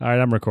All right,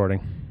 I'm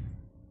recording.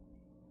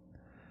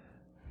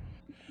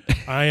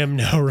 I am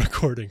now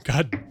recording.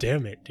 God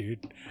damn it,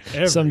 dude.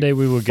 Someday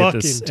we will get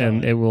this, time.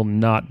 and it will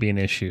not be an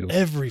issue.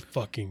 Every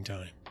fucking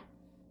time.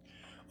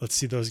 Let's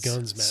see those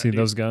guns, Matt. See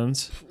those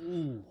guns?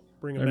 Ooh,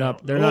 bring They're them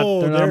out. not. They're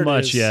not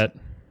much yet.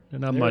 They're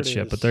not There much it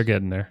yet, but is. they're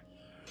getting there.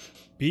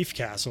 Beef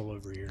Castle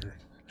over here.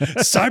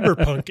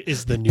 Cyberpunk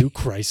is the new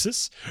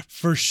crisis.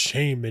 For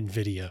shame,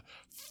 NVIDIA.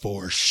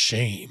 For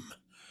shame.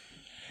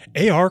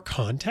 AR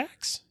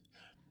contacts?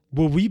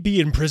 Will we be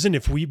in prison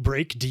if we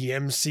break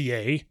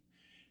DMCA?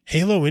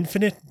 Halo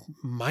Infinite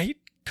might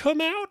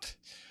come out?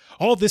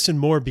 All this and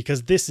more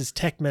because this is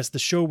Tech Mess, the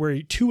show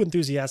where two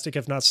enthusiastic,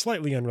 if not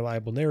slightly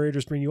unreliable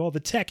narrators bring you all the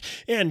tech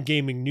and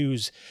gaming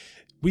news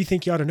we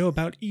think you ought to know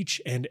about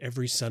each and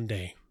every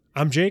Sunday.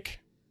 I'm Jake.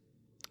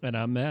 And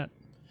I'm Matt.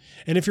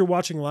 And if you're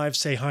watching live,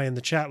 say hi in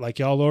the chat like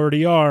y'all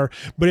already are.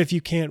 But if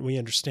you can't, we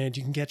understand.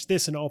 You can catch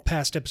this and all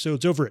past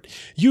episodes over at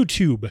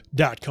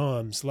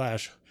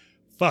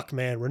youtube.com/fuck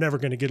man, we're never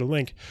going to get a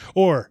link.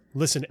 Or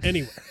listen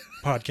anywhere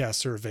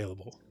podcasts are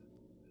available.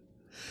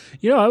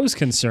 You know, I was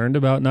concerned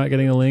about not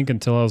getting a link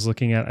until I was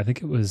looking at, I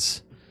think it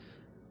was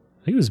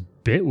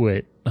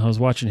Bitwit. I was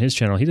watching his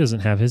channel. He doesn't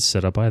have his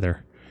set up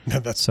either. No,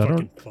 that's So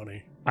fucking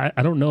funny.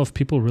 I don't know if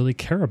people really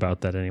care about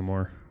that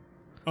anymore.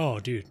 Oh,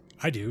 dude,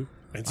 I do.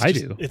 I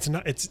do.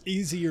 It's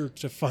easier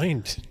to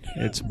find.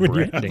 It's when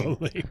you have branding. a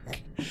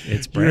link.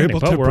 It's You're branding. able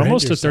But to we're brand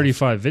almost to yourself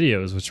 35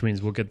 videos, which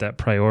means we'll get that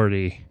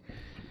priority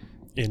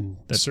in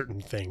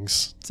certain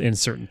things. in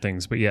certain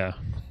things. But yeah.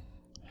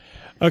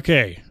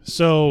 Okay,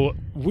 so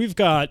we've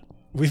got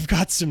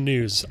some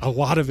news. A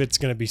lot of it's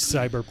going to be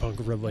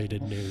cyberpunk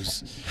related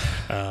news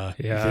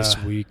this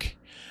week.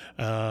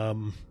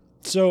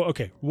 So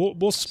okay,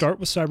 we'll start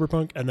with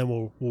cyberpunk and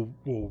then we'll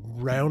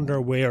round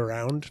our way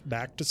around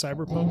back to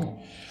cyberpunk.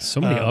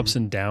 So many ups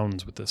and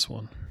downs with this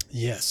one.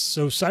 Yes,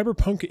 so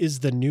cyberpunk is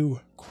the new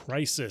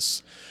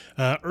crisis.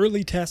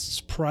 Early tests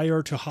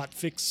prior to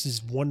hotfixes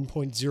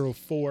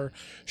 1.04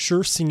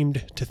 sure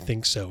seemed to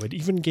think so. It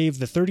even gave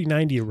the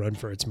 3090 a run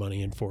for its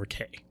money in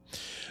 4K.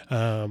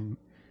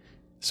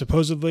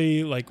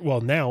 Supposedly,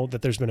 now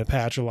that there's been a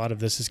patch, a lot of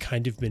this has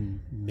kind of been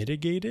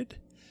mitigated.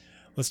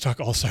 Let's talk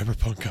all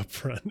cyberpunk up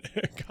front.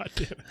 God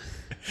damn it.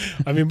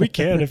 I mean, we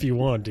can if you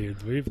want,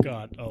 dude. We've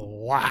got a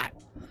lot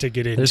to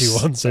get into on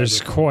cyberpunk.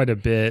 There's quite a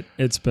bit.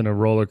 It's been a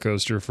roller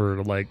coaster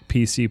for like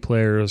PC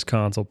players,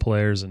 console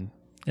players, and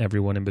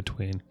everyone in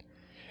between.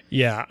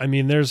 Yeah, I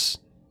mean, there's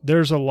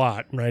a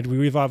lot, right?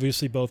 We've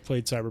obviously both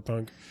played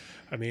cyberpunk.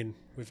 I mean,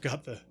 we've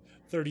got the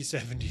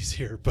 3070s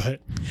here,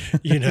 but,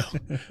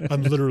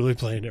 I'm literally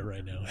playing it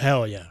right now.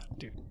 Hell yeah,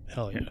 dude.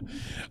 Hell yeah.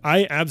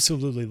 I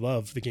absolutely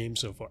love the game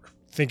so far.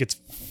 Think it's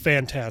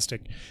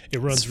fantastic.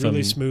 It runs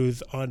really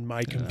smooth on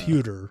my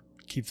computer.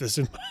 Keep this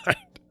in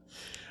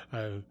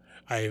mind.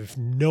 I have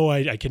no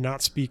idea. I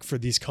cannot speak for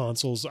these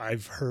consoles.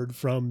 I've heard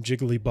from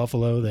Jiggly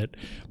Buffalo that,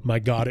 my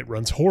God, it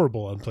runs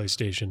horrible on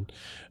PlayStation.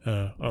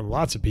 On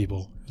lots of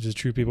people. Is it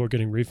true people are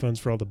getting refunds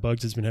for all the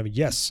bugs it's been having?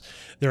 Yes,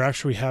 there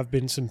actually have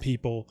been some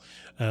people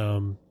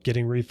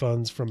getting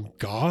refunds from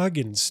GOG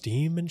and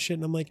Steam and shit.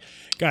 And I'm like,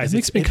 guys, it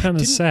makes me kind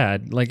of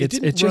sad. Like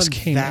it just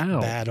came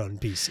out bad on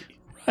PC.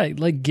 Right,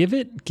 like give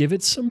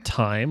it some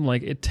time.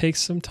 Like it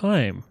takes some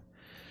time.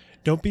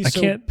 Don't be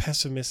so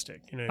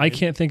pessimistic. You know what I mean?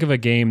 can't think of a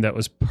game that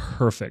was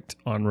perfect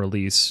on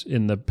release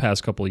in the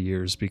past couple of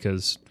years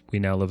because we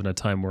now live in a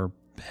time where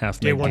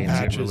half-made games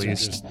get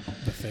released.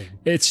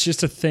 It's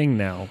just a thing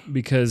now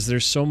because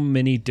there's so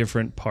many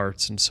different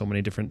parts and so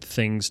many different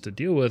things to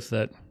deal with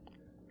that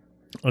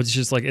it's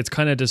just like it's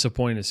kind of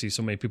disappointing to see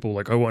so many people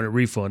like, I want a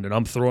refund and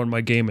I'm throwing my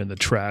game in the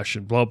trash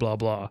and blah blah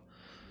blah.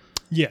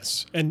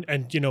 Yes,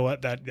 and you know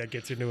what? That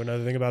gets into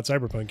another thing about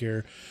Cyberpunk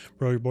here.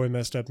 Bro, your boy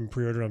messed up and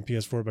pre-ordered on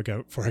PS4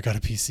 before I got a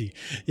PC.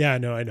 Yeah, I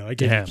know. I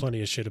gave you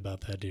plenty of shit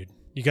about that, dude.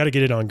 You got to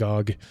get it on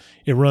GOG.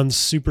 It runs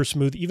super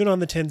smooth, even on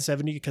the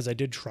 1070, because I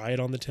did try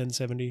it on the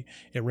 1070.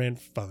 It ran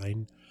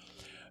fine.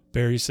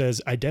 Barry says,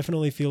 I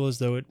definitely feel as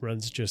though it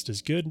runs just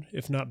as good,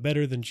 if not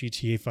better, than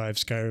GTA 5,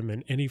 Skyrim,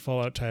 and any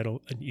Fallout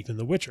title, and even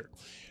The Witcher.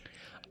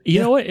 You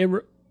know what?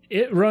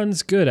 It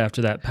runs good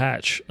after that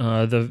patch.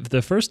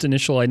 The first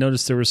initial, I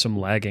noticed there was some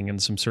lagging in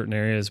some certain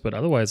areas, but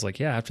otherwise,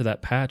 after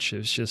that patch,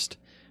 it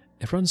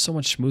runs so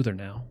much smoother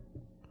now.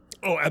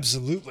 Oh,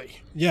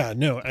 absolutely. Yeah,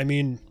 no, I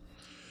mean,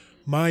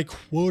 my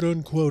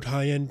quote-unquote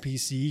high-end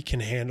PC can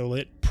handle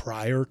it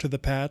prior to the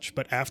patch,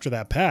 but after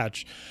that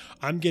patch,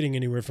 I'm getting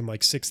anywhere from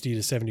 60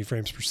 to 70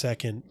 frames per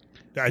second.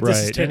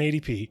 This is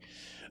 1080p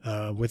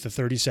with the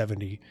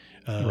 3070.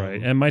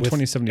 Right, and my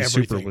 2070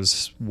 Super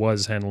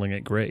was handling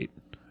it great.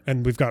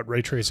 And we've got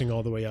ray tracing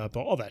all the way up,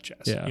 all that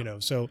jazz. Yeah.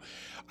 So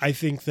I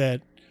think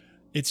that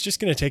it's just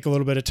going to take a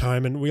little bit of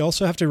time. And we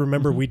also have to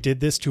remember we did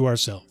this to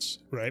ourselves,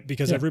 right?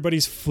 Because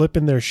everybody's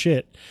flipping their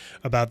shit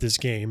about this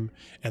game.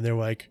 And they're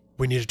like,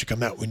 we need it to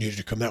come out. We need it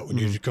to come out. We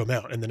need it to come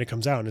out. And then it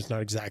comes out and it's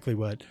not exactly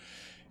what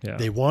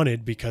they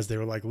wanted because they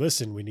were like,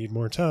 listen, we need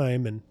more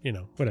time. And,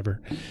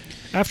 whatever.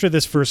 After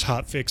this first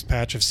hotfix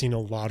patch, I've seen a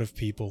lot of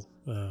people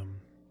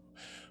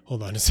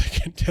Hold on a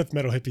second. Death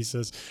Metal Hippie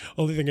says,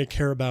 only thing I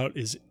care about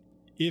is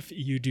if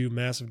you do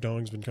massive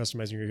dongs when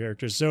customizing your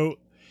characters. So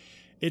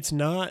it's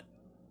not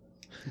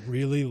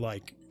really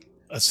like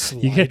a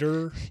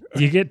slider.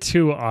 You get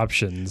 2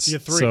 options. You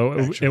get 3, so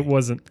actually. it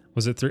wasn't.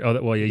 Was it 3?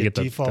 Oh, well, yeah, you get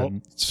the default,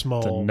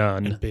 small, the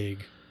none, and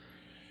big.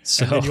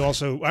 So and then you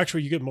also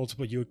you get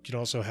multiple. You can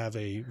also have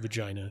a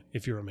vagina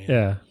if you're a man.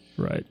 Yeah,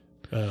 right.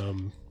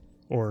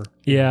 Or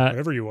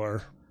whatever you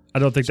are. I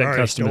don't think that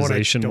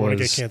customization don't want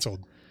to get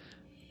canceled.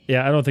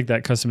 Yeah, I don't think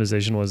that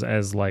customization was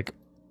as like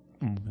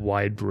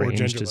wide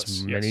ranged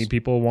as many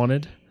people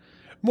wanted.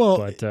 Well,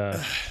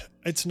 but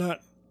it's not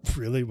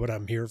really what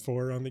I'm here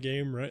for on the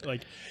game, right?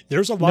 Like,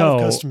 there's a lot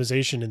of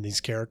customization in the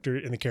character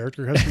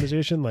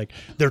customization. Like,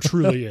 there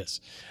truly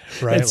is,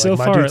 right? And so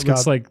far, it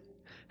looks like.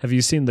 Have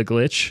you seen the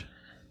glitch?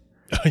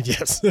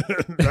 Yes,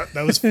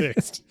 that was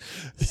fixed.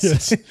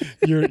 Yes,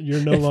 you're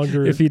no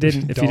longer. If you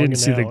didn't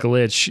see the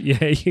glitch,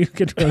 yeah, you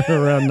could run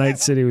around Night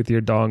City with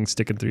your dong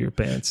sticking through your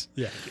pants.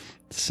 Yeah.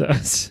 So.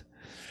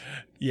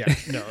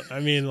 No, I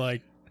mean,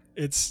 like,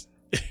 it's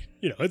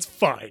it's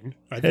fine.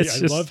 I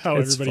love how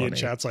everybody in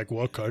chat's like,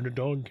 "What kind of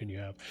dong can you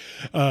have?"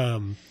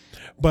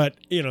 But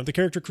the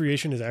character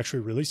creation is actually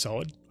really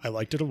solid. I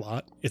liked it a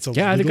lot. It's a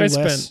I think I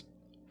spent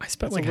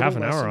like half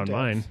an hour on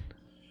mine.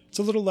 It's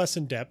a little less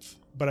in depth.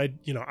 But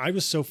I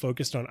was so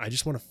focused on, I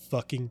just want to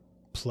fucking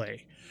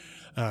play.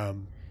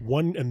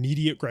 One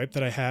immediate gripe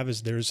that I have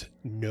is there's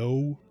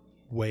no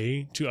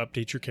way to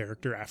update your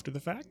character after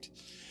the fact.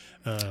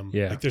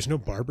 Like, there's no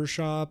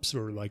barbershops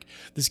or like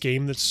this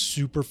game that's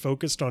super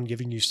focused on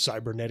giving you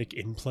cybernetic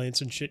implants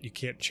and shit. You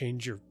can't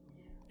change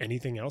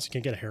anything else. You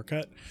can't get a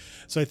haircut.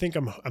 So I think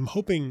I'm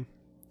hoping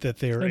that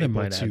they're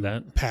able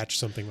to patch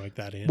something like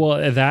that in.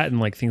 Well, that and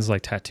like things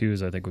like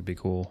tattoos, I think would be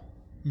cool.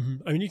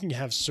 Mm-hmm. I mean, you can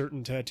have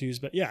certain tattoos,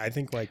 but yeah, I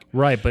think like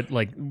right, but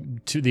like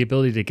to the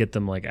ability to get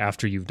them like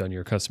after you've done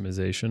your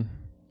customization.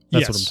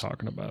 That's what I'm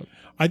talking about.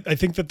 I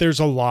think that there's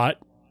a lot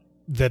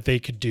that they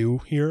could do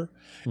here,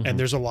 and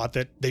there's a lot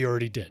that they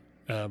already did.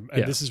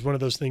 This is one of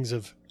those things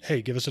of,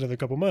 hey, give us another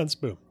couple months,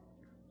 boom.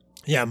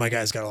 Yeah, my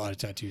guy's got a lot of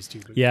tattoos too.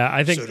 Yeah,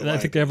 I think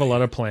they have a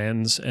lot of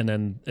plans, and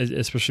then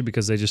especially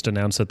because they just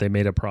announced that they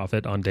made a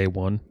profit on day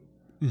one.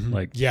 Mm-hmm.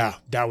 Like, yeah,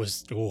 that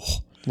was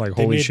like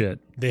holy shit.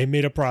 They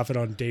made a profit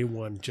on day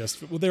one.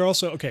 They're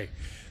also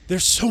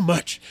there's so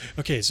much.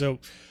 Okay, so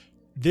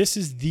this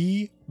is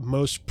the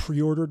most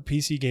pre-ordered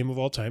PC game of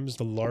all time. It's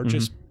the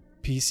largest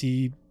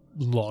PC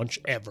launch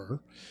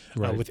ever,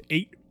 with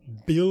 8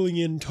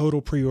 billion total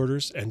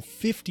pre-orders, and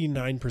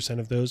 59%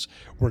 of those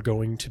were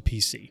going to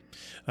PC.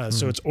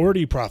 So it's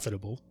already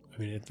profitable. I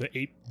mean, at the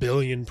 8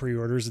 billion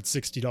pre-orders, it's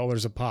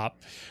 $60 a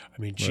pop.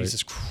 I mean,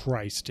 Jesus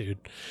Christ,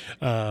 dude.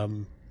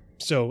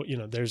 So,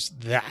 there's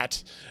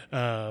that.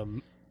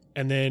 And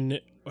then,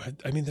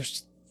 I mean,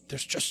 there's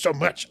just so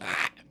much.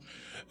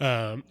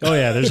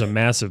 There's a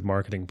massive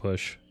marketing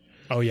push.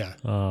 Oh, yeah.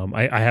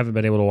 I haven't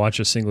been able to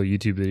watch a single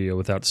YouTube video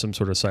without some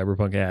sort of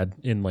Cyberpunk ad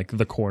in like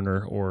the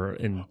corner or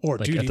at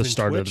the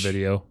start of the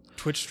video.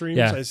 Twitch streams,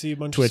 I see a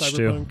bunch of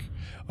Cyberpunk. Too.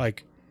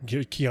 Like,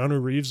 Keanu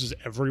Reeves is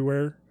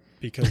everywhere.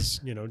 Because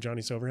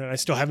Johnny Silverhand, I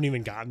still haven't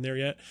even gotten there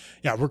yet.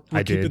 Yeah, we're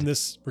keeping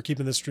this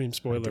stream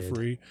spoiler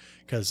free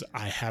because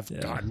I have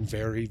gotten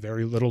very,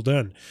 very little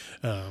done.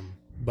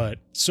 But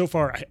so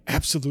far, I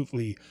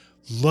absolutely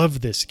love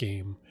this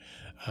game.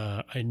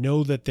 I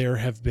know that there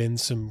have been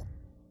some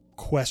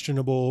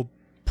questionable,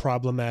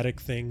 problematic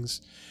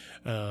things.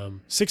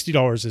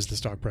 $60 is the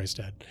stock price,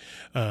 Dad.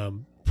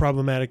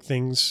 Problematic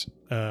things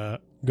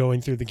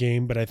going through the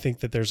game, but I think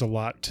that there's a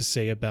lot to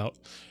say about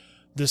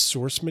the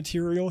source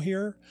material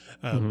here.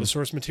 The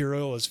source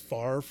material is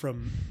far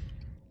from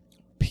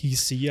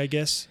PC, I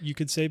guess you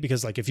could say,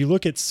 because like if you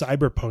look at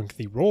Cyberpunk,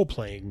 the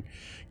role-playing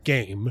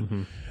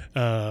game,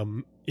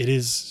 it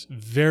is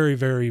very,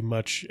 very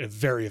much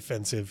very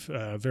offensive.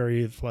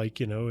 Very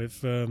like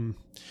if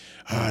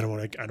I don't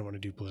want to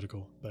do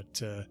political,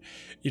 but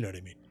you know what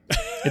I mean.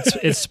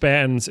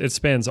 it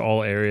spans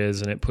all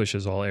areas, and it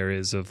pushes all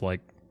areas of like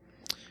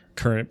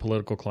current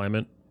political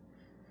climate.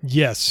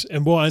 Yes,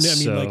 and well, I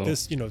mean, like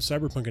this,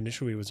 Cyberpunk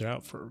initially was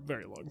out for a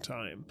very long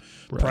time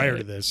prior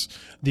to this,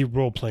 the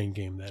role-playing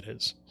game that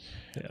is.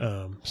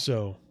 Yeah.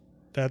 So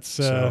that's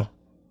the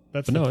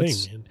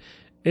thing.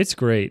 It's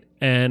great,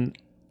 and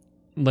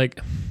like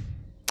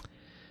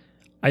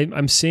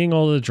I'm seeing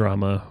all the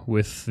drama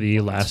with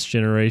the last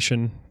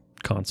generation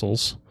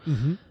consoles,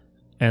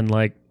 and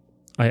like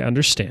I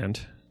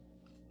understand.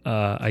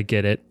 I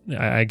get it.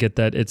 I get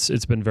that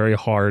it's been very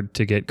hard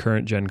to get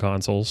current gen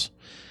consoles.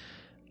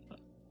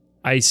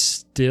 I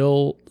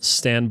still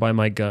stand by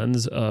my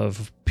guns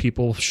of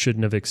people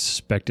shouldn't have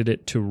expected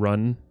it to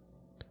run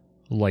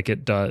like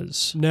it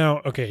does.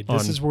 Now, okay,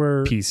 this is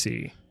where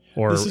PC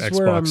or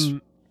Xbox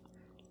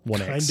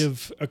One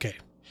X. Okay.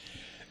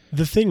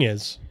 The thing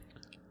is,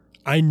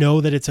 I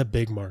know that it's a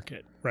big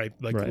market, right?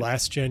 Like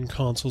last gen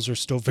consoles are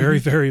still very,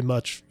 very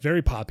much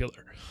very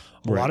popular.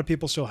 A lot of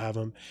people still have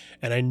them,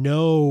 and I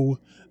know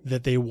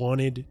that they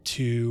wanted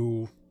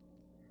to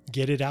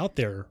get it out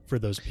there for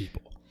those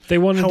people. They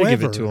wanted to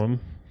give it to them.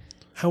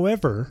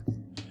 However,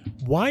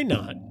 why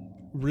not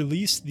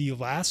release the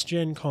last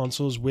gen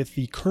consoles with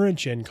the current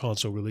gen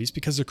console release?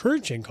 Because the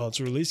current gen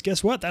console release,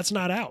 guess what? That's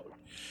not out.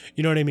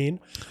 You know what I mean?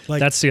 Like,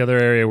 that's the other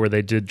area where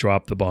they did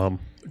drop the bomb.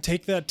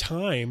 Take that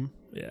time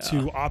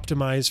to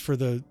optimize for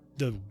the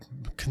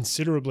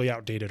considerably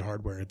outdated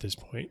hardware at this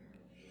point.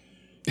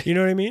 You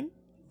know what I mean?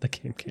 The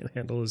game can't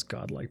handle his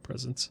godlike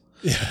presence.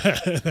 Yeah,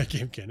 that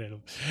game can't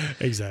handle.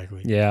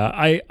 Exactly. Yeah,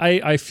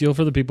 I feel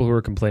for the people who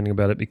are complaining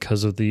about it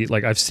because of the,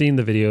 like, I've seen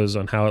the videos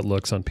on how it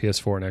looks on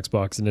PS4 and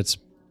Xbox, and it's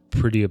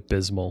pretty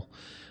abysmal.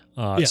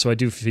 So I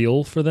do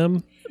feel for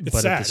them, but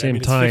sad. At the same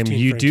time,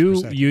 you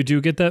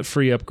do get that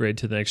free upgrade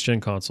to the next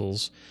gen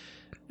consoles,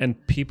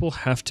 and people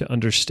have to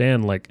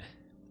understand, like,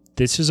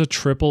 this is a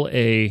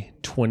AAA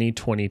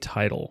 2020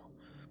 title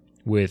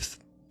with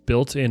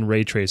built-in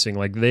ray tracing.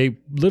 Like, they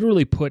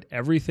literally put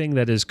everything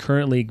that is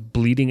currently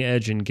bleeding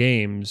edge in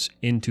games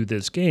into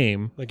this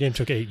game. The game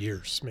took 8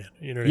 years, man.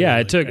 You know what I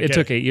mean? It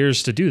took 8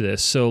 years to do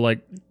this. So,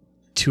 like,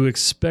 to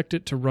expect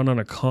it to run on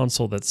a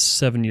console that's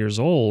 7 years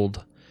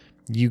old,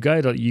 you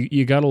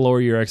gotta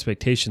lower your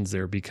expectations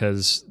there,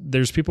 because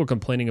there's people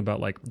complaining about,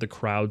 like, the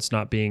crowds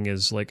not being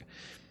as, like,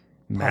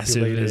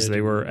 massive as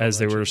they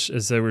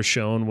were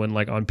shown when,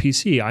 like, on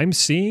PC. I'm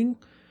seeing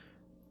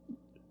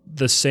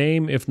the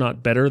same, if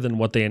not better, than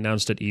what they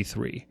announced at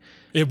E3.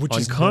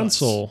 On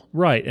console, nuts.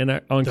 Right?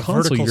 And on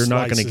console, you're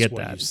not going to get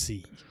that.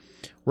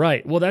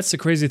 Right. Well, that's the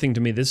crazy thing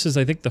to me. This is,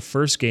 I think, the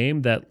first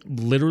game that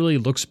literally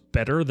looks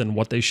better than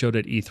what they showed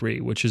at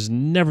E3, which is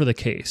never the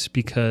case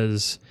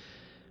because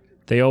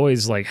they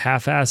always, like,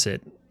 half-ass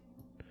it.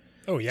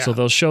 Oh, yeah. So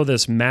they'll show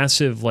this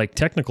massive, like,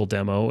 technical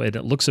demo, and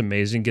it looks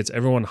amazing, gets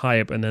everyone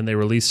hype, and then they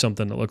release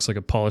something that looks like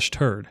a polished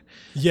turd.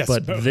 Yes.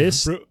 But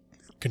this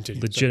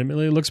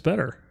legitimately looks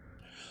better.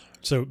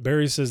 So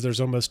Barry says there's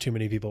almost too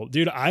many people.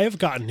 Dude, I have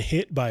gotten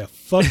hit by a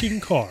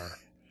fucking car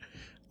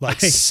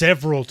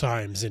several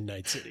times in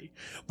Night City.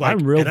 Like,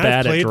 I'm real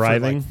bad at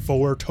driving. For,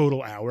 like, 4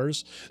 total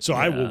hours. So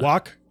I will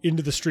walk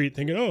into the street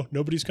thinking, oh,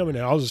 nobody's coming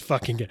in. I'll just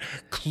fucking get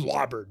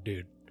clobbered,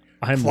 dude.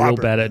 I'm real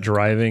bad at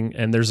driving,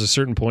 and there's a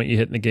certain point you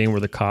hit in the game where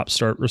the cops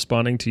start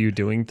responding to you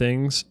doing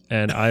things,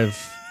 and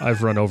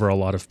I've run over a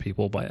lot of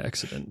people by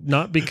accident.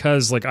 Not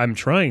because, like, I'm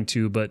trying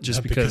to, but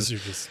just because you're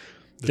just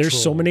there's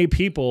so many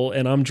people,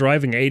 and I'm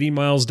driving 80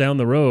 miles down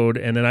the road,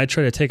 and then I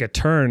try to take a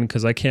turn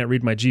because I can't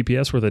read my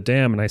GPS worth a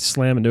damn, and I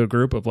slam into a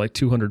group of like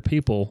 200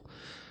 people.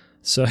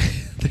 So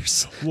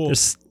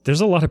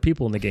there's a lot of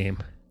people in the game.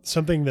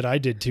 Something that I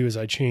did too is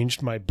I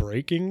changed my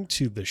braking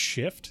to the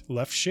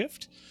left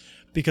shift,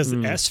 because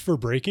the S for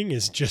braking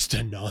is just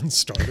a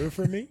non-starter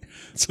for me.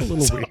 It's a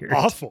little weird.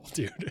 Awful,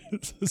 dude.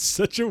 It's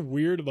such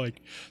weird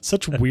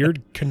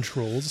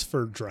controls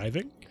for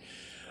driving.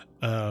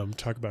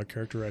 Talk about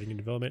character writing and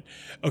development.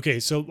 Okay,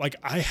 so, like,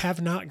 I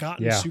have not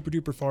gotten super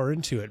duper far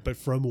into it, but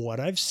from what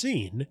I've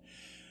seen,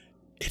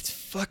 it's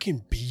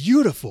fucking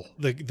beautiful.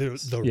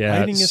 The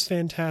writing is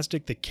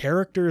fantastic. The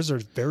characters are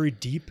very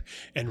deep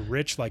and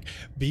rich. Like,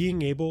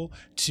 being able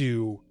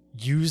to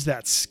use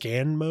that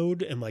scan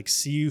mode and, like,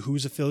 see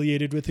who's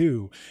affiliated with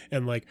who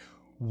and, like,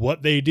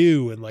 what they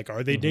do and, like,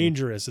 are they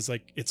dangerous?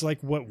 It's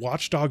like what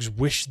Watch Dogs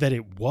wish that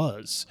it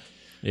was.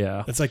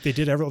 Yeah, it's like they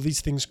did all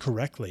these things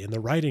correctly, and the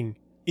writing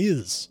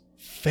is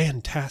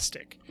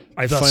fantastic.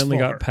 I finally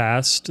got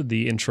past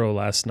the intro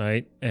last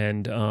night,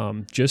 and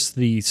just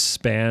the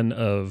span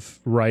of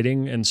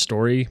writing and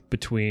story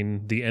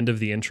between the end of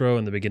the intro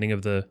and the beginning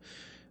of the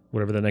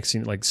whatever the next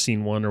scene, like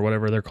scene 1 or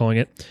whatever they're calling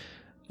it.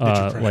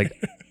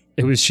 Like,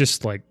 it was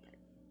just like,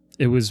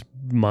 it was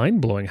mind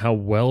blowing how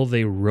well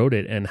they wrote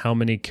it and how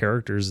many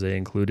characters they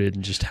included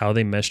and just how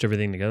they meshed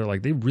everything together.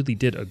 Like, they really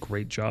did a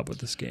great job with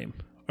this game.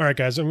 All right,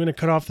 guys, I'm going to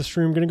cut off the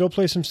stream. I'm going to go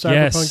play some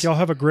Cyberpunk. Yes. Y'all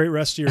have a great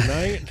rest of your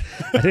night.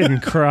 I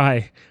didn't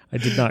cry. I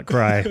did not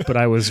cry, but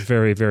I was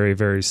very, very,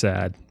 very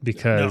sad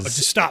because... No,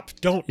 just stop.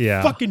 Don't you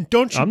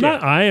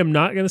dare. I am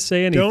not going to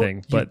say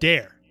anything. Don't you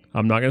dare.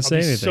 I'm not going to say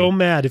anything. I'll be so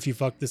mad if you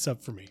fuck this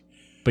up for me.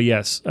 But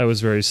yes, I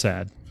was very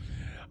sad.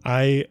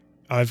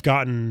 I've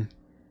gotten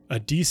a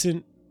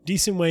decent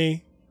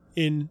way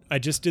in. I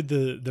just did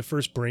the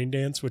first brain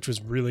dance, which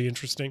was really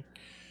interesting.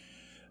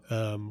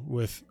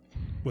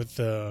 With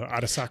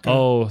Arasaka.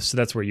 Oh, so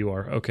that's where you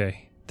are.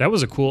 Okay, that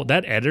was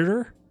that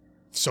editor.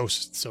 So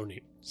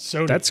neat.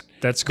 So that's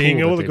cool. Being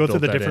able to go through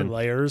the different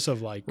layers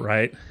of like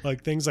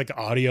like things like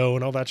audio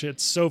and all that shit.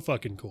 It's so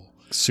fucking cool.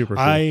 Super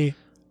cool. I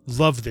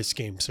love this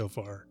game so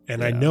far,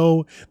 and I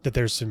know that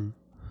there's some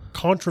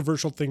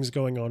controversial things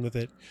going on with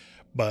it,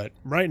 but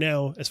right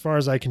now, as far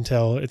as I can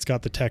tell, it's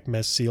got the Tech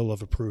Mess seal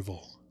of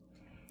approval.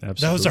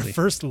 Absolutely. That was our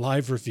first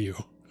live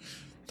review.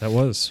 That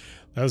was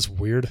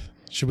weird.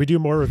 Should we do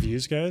more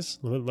reviews, guys?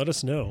 Let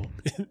us know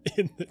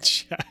in the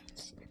chat.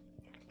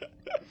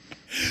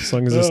 As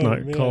long as it's not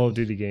Call of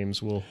Duty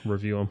games, we'll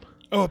review them.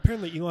 Oh,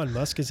 apparently Elon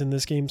Musk is in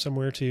this game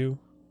somewhere too.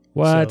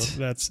 What?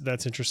 So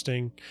that's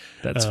interesting.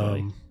 That's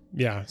funny.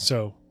 Yeah.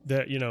 So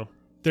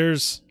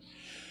there's.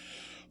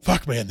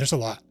 Fuck, man. There's a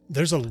lot.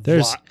 There's a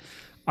lot.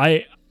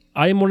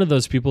 I am one of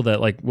those people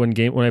that like when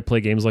I play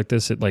games like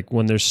this, it like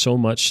when there's so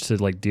much to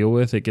like deal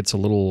with, it gets a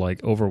little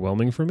like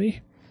overwhelming for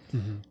me.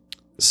 Mm-hmm.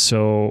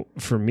 So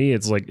for me,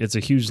 it's like it's a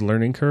huge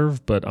learning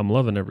curve, but I'm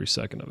loving every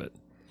second of it.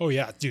 Oh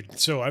yeah, dude.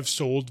 So I've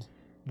sold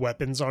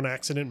weapons on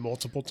accident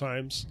multiple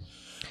times.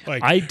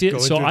 Like I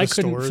did, so I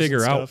couldn't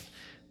figure out.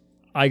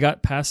 I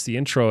got past the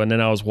intro and then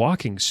I was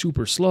walking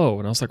super slow,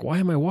 and I was like, "Why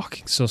am I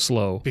walking so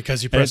slow?"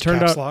 Because you pressed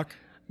caps lock.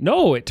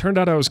 No, it turned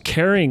out I was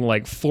carrying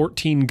like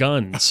 14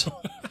 guns.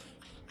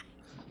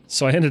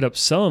 So I ended up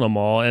selling them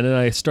all, and then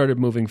I started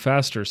moving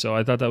faster. So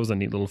I thought that was a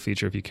neat little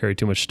feature. If you carry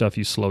too much stuff,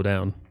 you slow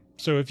down.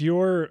 So if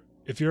you're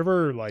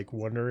ever like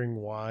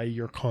wondering why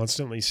you're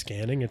constantly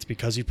scanning, it's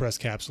because you press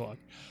caps lock.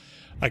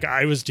 Like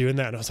I was doing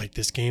that and I was like,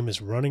 this game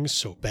is running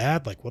so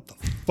bad. Like what the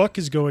fuck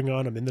is going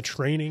on? I'm in the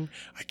training.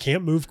 I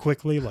can't move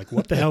quickly. Like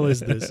what the hell is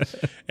this?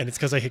 And it's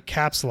because I hit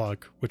caps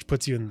lock, which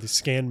puts you in the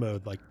scan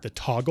mode, like the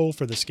toggle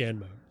for the scan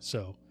mode.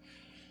 So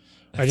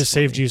I just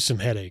saved you some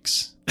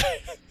headaches.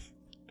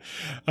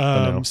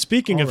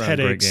 Speaking of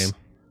headaches,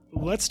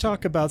 let's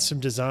talk about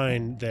some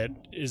design that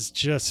is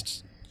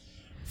just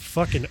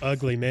fucking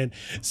ugly, man.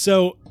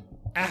 So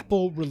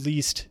Apple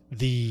released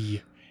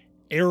the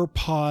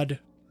AirPod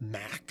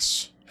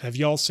Max. Have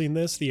y'all seen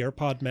this? The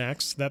AirPod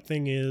Max? That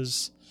thing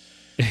is...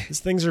 These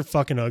things are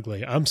fucking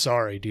ugly. I'm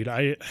sorry, dude.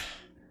 I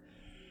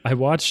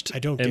watched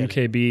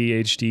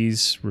MKB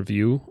HD's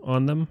review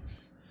on them.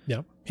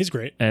 Yeah, he's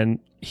great. And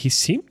he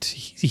seemed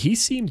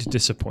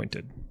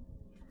disappointed.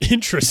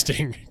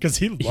 Interesting, because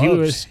he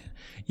loves...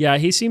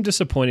 He seemed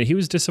disappointed. He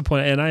was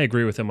disappointed, and I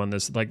agree with him on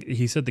this. Like,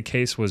 he said the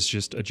case was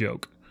just a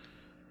joke.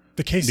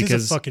 The case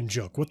is a fucking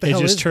joke. What the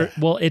hell is that?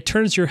 Well, it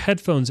turns your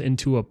headphones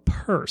into a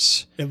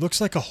purse. It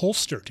looks like a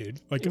holster, dude.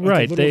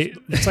 Right.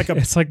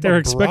 It's like they're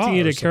expecting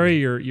you to carry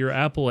your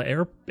Apple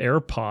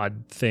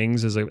AirPod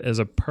things as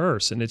a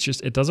purse, and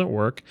it doesn't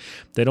work.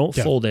 They don't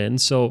fold in.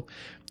 So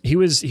he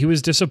was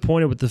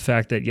disappointed with the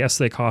fact that yes,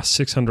 they cost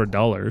 $600,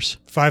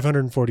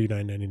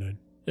 $549.99.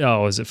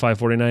 Oh, is it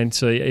 $549?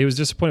 So he was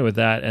disappointed with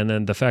that, and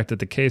then the fact that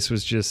the case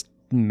was just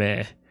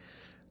meh.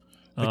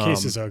 The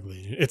case is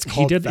ugly. It's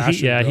called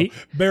fashion.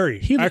 Barry,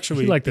 he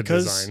liked the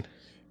design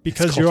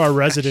because you're our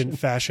resident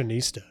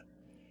fashionista.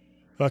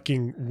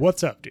 Fucking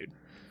what's up, dude?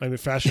 I'm a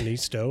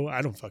fashionista.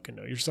 I don't fucking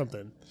know. You're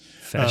something.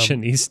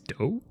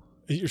 Fashionista.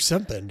 You're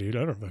something, dude.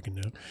 I don't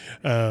fucking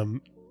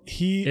know.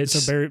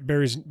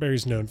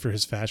 Barry's known for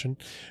his fashion.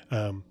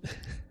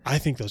 I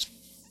think those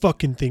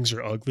fucking things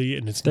are ugly,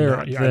 and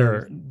they're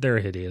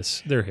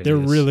hideous. They're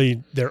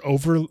hideous. They're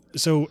over.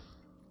 So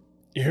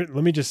here,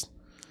 let me just.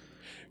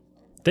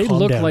 They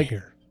look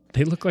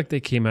like they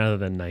came out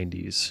of the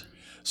 90s.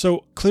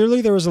 So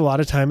clearly there was a lot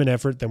of time and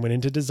effort that went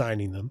into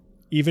designing them,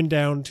 even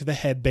down to the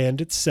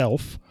headband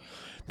itself.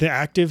 The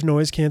active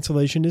noise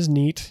cancellation is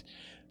neat.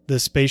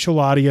 The spatial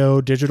audio,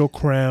 digital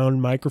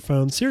crown,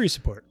 microphone, Siri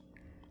support.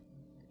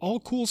 All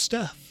cool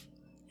stuff.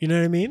 You know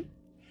what I mean?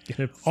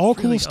 All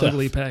really cool stuff.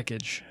 Ugly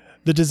package.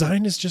 The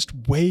design is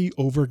just way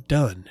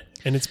overdone.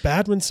 And it's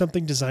bad when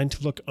something designed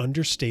to look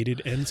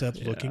understated ends up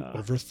looking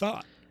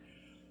overthought.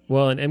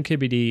 Well, in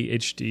MKBD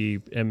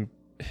HD,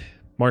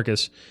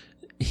 Marcus,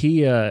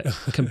 he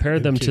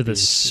compared them to the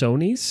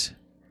Sonys.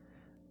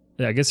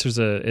 I guess there's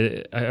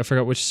I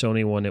forgot which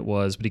Sony one it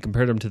was, but he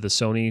compared them to the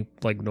Sony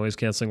like noise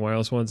canceling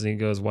wireless ones, and he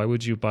goes, "Why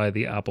would you buy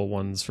the Apple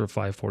ones for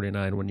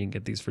 $549 when you can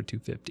get these for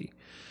 $250?"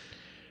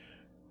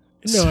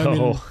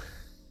 No,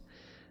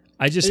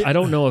 I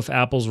don't know if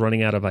Apple's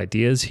running out of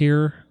ideas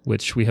here,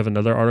 which we have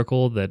another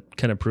article that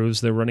kind of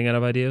proves they're running out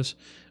of ideas,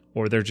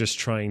 or they're just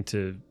trying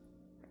to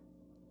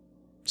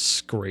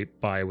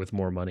scrape by with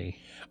more money.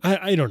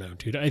 I don't know,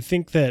 dude. I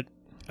think that,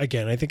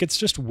 again, it's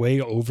just way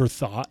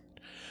overthought.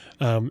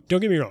 Don't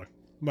get me wrong.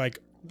 Like,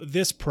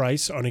 this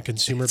price on a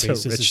consumer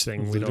basis is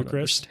ludicrous. We don't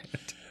understand.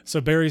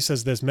 So Barry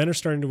says this: men are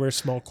starting to wear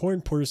small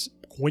coin purses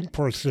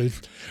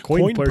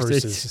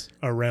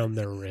around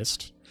their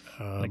wrist.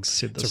 Like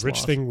Sid the It's a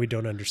rich thing we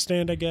don't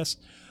understand, I guess.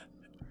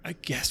 I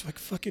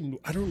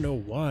don't know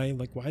why.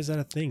 Like, why is that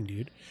a thing,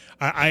 dude?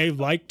 I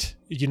liked,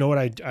 you know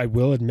what? I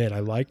will admit,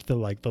 I liked the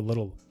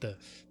little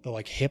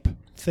hip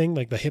thing,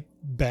 like the hip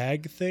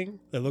bag thing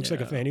that looks like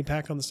a fanny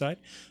pack on the side.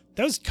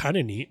 That was kind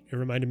of neat. It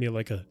reminded me of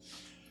like a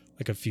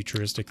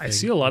futuristic thing. I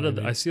see a lot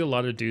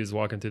of dudes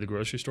walking through the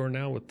grocery store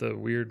now with the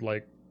weird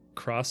like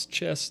cross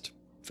chest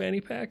fanny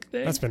pack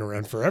thing. That's been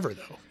around forever,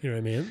 though. You know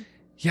what I mean?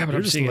 Yeah, but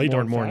I'm seeing it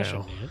more and more now.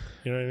 Man.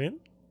 You know what I mean?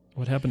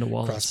 What happened to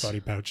wallets?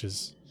 Crossbody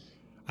pouches.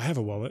 I have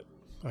a wallet.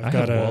 I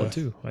have a wallet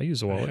too. I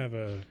use a wallet. I have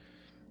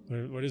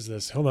what is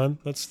this? Hold on.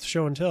 Let's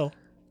show and tell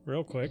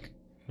real quick.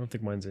 I don't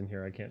think mine's in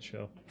here. I can't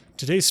show.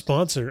 Today's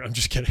sponsor. I'm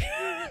just kidding.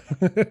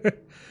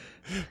 I've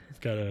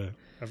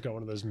got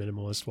one of those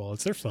minimalist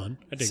wallets. They're fun.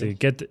 I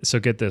dig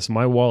them. Get this.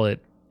 My wallet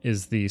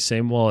is the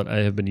same wallet I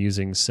have been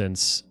using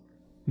since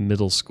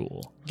middle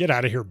school. Get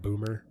out of here,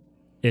 boomer.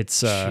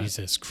 It's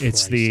Jesus Christ.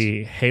 It's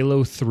the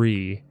Halo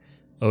 3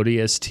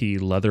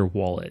 ODST leather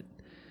wallet.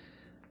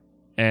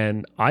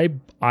 And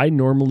I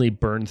normally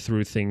burn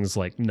through things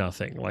like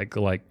nothing.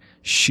 Like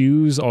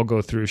shoes, I'll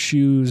go through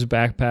shoes,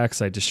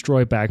 backpacks, I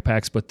destroy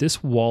backpacks, but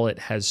this wallet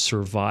has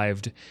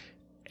survived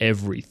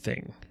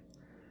everything.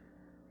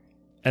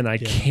 And I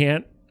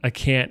can't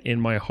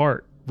in my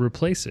heart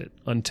replace it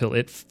until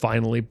it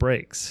finally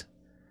breaks.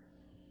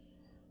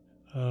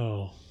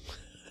 Oh.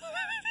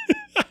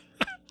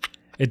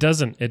 It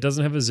doesn't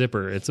have a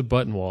zipper. It's a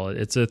button wallet.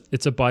 It's a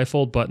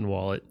bifold button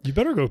wallet. You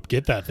better go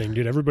get that thing,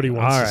 dude. Everybody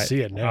wants to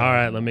see it now. All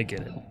right, let me get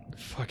it.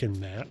 Fucking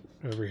Matt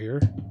over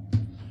here.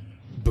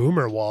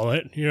 Boomer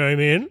wallet. You know what I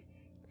mean?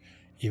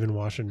 Even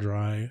wash and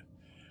dry.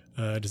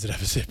 Does it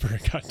have a zipper?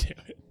 God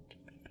damn it.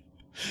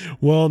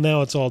 Well,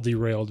 now it's all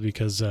derailed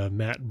because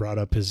Matt brought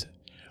up his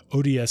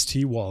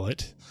ODST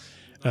wallet.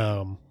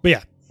 But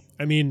yeah,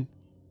 I mean,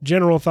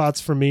 general thoughts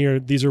from me are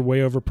these are way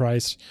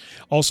overpriced.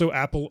 Also,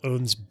 Apple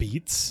owns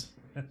Beats.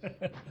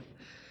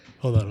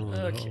 Hold on.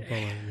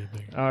 Okay.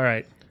 All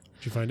right.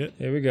 Did you find it?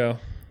 Here we go.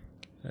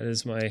 That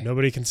is my...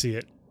 Nobody can see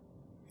it.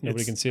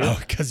 Nobody can see it? Oh,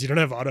 because you don't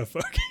have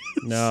autofocus.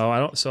 No, I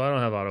don't. So I don't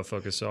have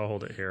autofocus, so I'll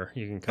hold it here.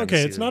 You can kind of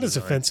see it's not as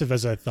offensive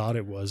as I thought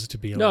it was, to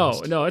be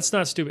honest. No, it's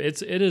not stupid.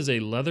 It is a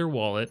leather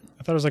wallet.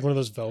 I thought it was like one of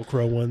those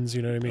Velcro ones,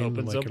 you know what I mean?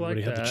 Opens up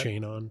everybody like had the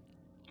chain on.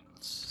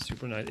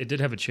 Super nice. It did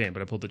have a chain,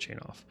 but I pulled the chain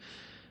off.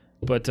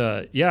 But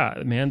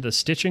yeah, man, the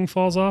stitching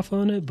falls off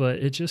on it, but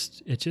it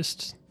just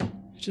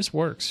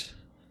works.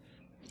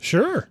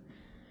 Sure,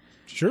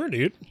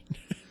 dude.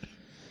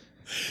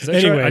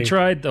 I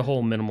tried the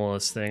whole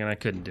minimalist thing and I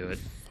couldn't do it.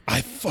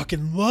 I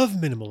fucking love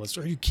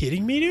minimalist. Are you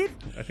kidding me, dude?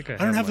 I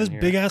don't have this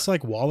big ass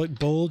like wallet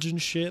bulge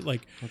and shit.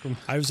 Like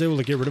I was able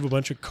to get rid of a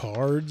bunch of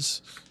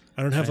cards.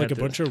 I don't have like a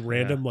bunch of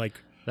random like.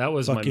 That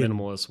was my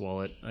minimalist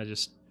wallet.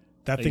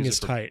 That thing is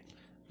tight.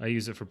 I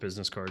use it for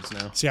business cards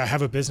now. See, I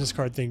have a business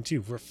card thing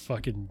too. We're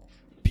fucking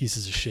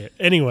pieces of shit.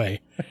 Anyway.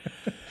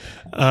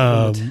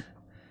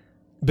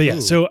 But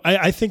yeah, so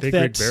I think Big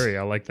Rig Berry,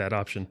 I like that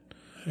option.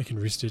 I can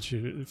restitch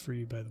it for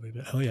you, by the way.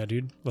 But hell yeah,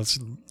 dude. Let's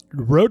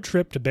road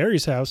trip to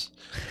Barry's house.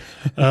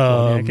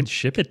 I can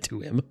ship it to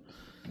him.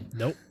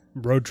 Nope.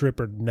 Road trip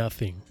or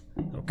nothing.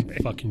 Okay.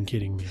 Fucking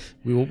kidding me.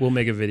 We'll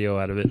make a video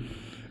out of it.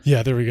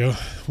 Yeah, there we go.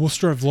 We'll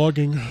start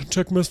vlogging.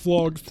 Techmas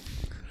vlogs.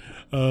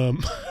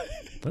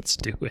 Let's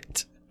do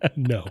it.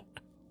 No.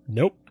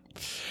 Nope.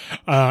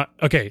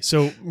 Okay,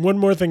 so one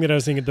more thing that I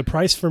was thinking. The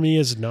price for me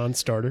is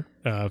non-starter.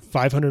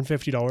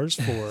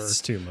 $550 for it's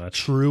too much.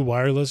 True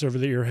wireless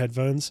over-the-ear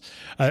headphones.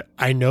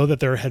 I know that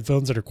there are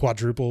headphones that are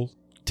quadruple,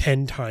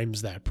 10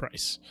 times that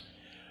price.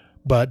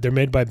 But they're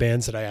made by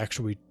brands that I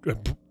actually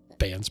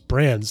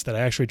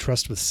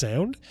trust with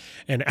sound.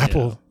 And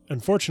Apple,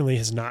 unfortunately,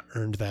 has not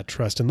earned that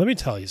trust. And let me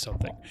tell you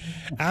something.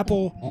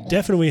 Apple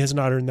definitely has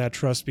not earned that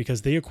trust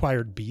because they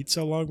acquired Beats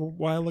a long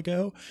while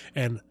ago.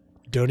 And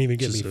don't even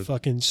get me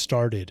fucking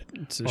started.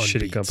 It's a shitty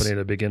Beats. Company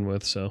to begin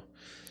with, so.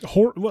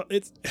 Well,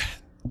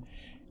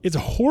 it's a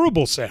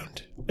horrible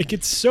sound. Like,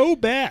 it's so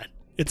bad.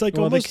 It's like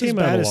almost as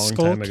bad as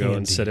Skull Candy. They came out a long time ago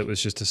and said it was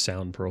just a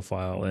sound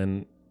profile,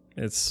 and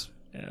it's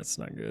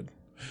not good.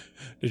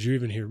 Did you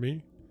even hear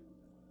me?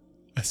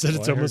 I said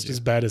it's almost as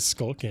bad as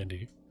Skull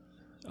Candy.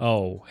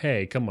 Oh,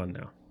 hey, come on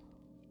now.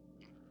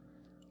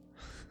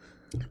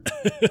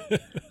 I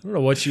don't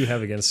know what you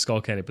have against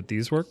Skull Candy, but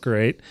these work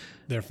great.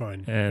 They're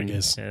fine, and, I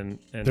guess. And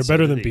they're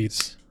better than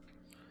Beats.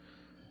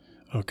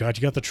 Oh, God,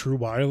 you got the true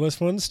wireless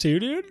ones too,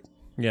 dude?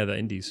 Yeah, the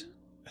Indies.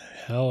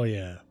 Hell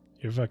yeah.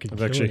 You're fucking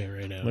killing it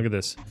right now. Look at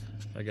this.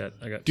 I got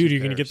dude,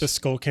 you're going to get the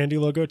Skull Candy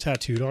logo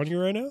tattooed on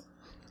you right now?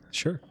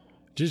 Sure.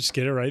 Did you just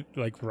get it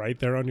right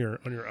there on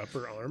your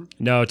upper arm?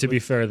 No, to be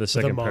fair, the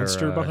second pair,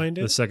 monster behind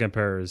it? The second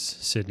pair is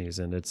Sydney's,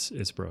 and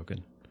it's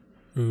broken.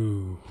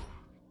 Ooh.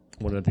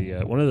 One of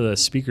the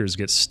speakers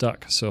gets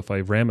stuck, so if I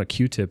ram a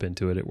Q-tip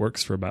into it, it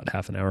works for about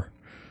half an hour.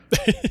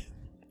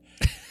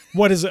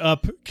 What is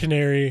up,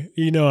 Canary?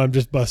 You know I'm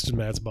just busting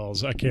Matt's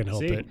balls. I can't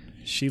help it.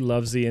 She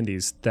loves the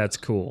Indies. That's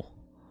cool.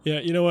 Yeah,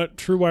 you know what?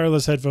 True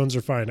wireless headphones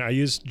are fine. I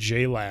use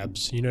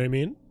JLabs. You know what I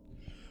mean?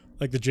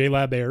 Like the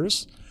JLab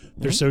Airs.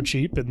 They're so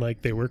cheap and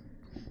like they work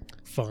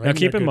fine. Now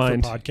keep in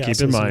mind,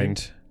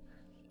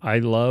 I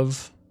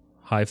love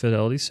high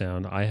fidelity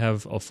sound. I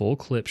have a full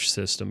Klipsch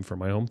system for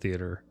my home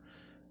theater.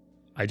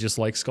 I just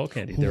like Skull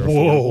Candy. They're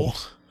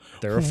affordable.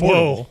 They're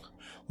affordable. Whoa.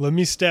 Let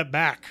me step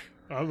back.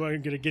 I'm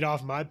going to get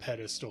off my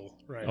pedestal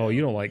right now. Oh,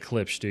 you don't like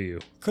Klipsch, do you?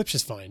 Klipsch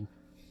is fine.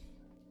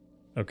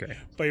 Okay.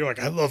 But you're like,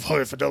 I love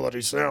high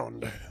fidelity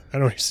sound. I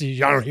don't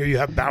hear you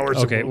have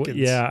Bowers and Wilkins. Well,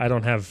 yeah, I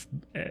don't have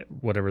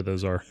whatever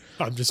those are.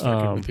 I'm just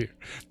fucking with you.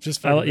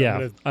 Just I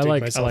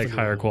like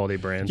higher quality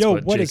brands. Yo,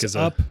 but what Jake is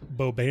up,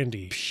 Bo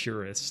Bandy?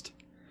 Purist.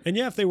 And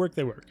yeah, if they work,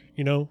 they work.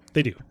 You know,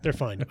 they do. They're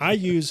fine. I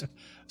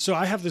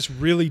have this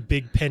really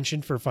big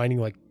penchant for finding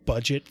like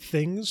budget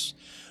things.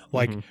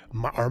 Like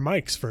our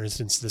mics, for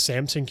instance, the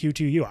Samson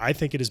Q2U. I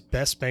think it is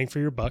best bang for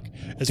your buck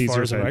as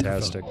far as a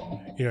microphone.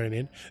 You know what I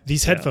mean?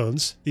 These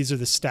headphones, these are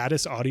the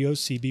Status Audio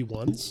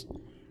CB1s.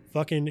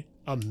 Fucking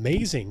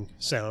amazing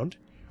sound,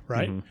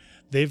 right?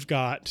 They've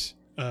got,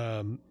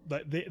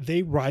 but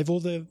they rival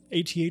the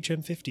ATH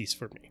M50s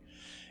for me.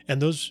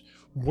 And those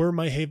were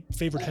my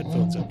favorite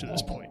headphones up to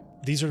this point.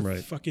 These are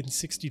Right. fucking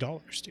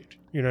 $60, dude.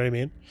 You know what I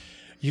mean?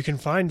 You can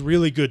find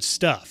really good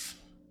stuff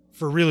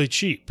for really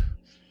cheap.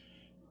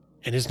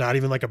 And it's not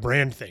even like a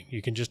brand thing.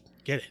 You can just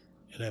get it.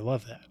 And I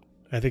love that.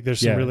 I think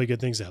there's some really good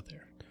things out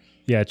there.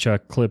 Yeah,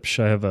 Chuck,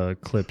 Klipsch. I have a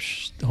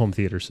Klipsch home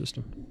theater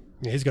system.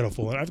 Yeah, he's got a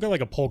full. I've got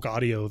like a Polk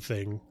Audio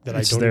thing that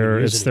It's I don't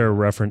even use It's their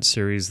reference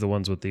series, the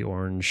ones with the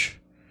orange,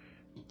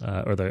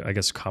 or I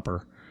guess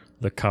copper,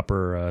 the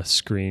copper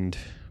screened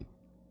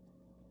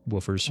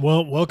woofers.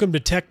 Well, welcome to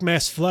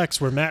TechMass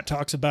Flex, where Matt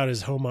talks about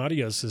his home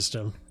audio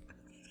system.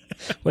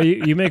 Well,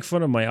 you make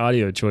fun of my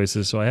audio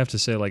choices, so I have to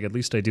say, like, at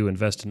least I do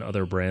invest in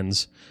other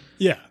brands.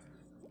 Yeah.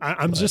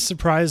 I'm just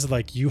surprised,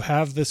 like, you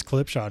have this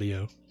Klipsch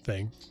audio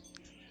thing.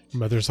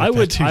 Mother's like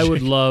I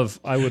would love.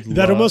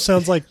 That almost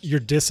sounds like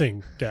you're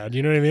dissing, Dad.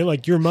 You know what I mean?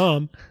 Like, your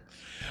mom.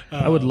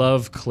 I would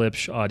love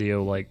Klipsch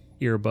audio, like,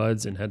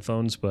 earbuds and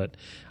headphones, but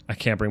I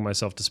can't bring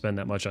myself to spend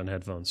that much on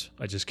headphones.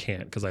 I just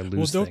can't because I lose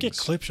things. Well, don't get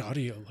Klipsch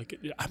audio. Like,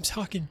 I'm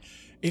talking...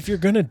 If you're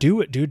going to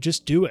do it, dude,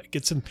 just do it.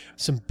 Get some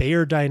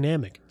Bayer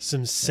Dynamic,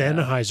 some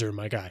Sennheiser,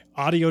 my guy.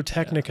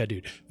 Audio-Technica,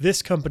 dude.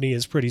 This company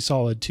is pretty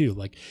solid, too.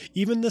 Like,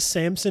 even the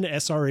Samson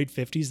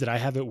SR850s that I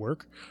have at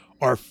work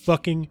are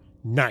fucking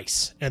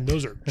nice. And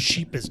those are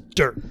cheap as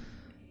dirt.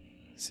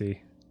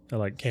 See, I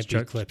like can't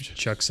Chuck. beat Klipsch.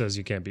 Chuck says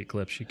you can't beat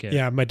Klipsch. You can't.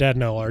 Yeah, my dad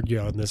and I'll argue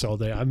on this all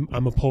day.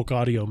 I'm a Polk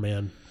audio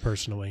man,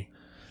 personally.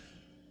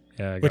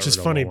 Yeah, which is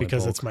funny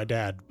because it's my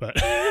dad, but...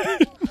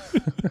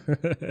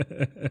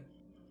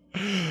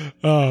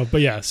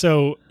 but yeah,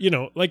 so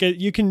like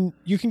you can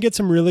get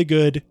some really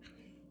good,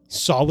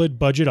 solid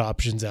budget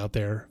options out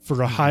there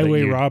for a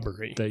highway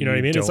robbery. You know what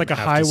I mean? It's like a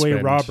highway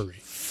robbery.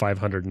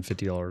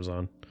 $550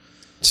 on.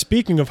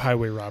 Speaking of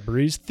highway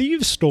robberies,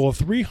 thieves stole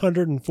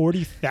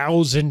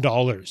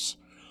 $340,000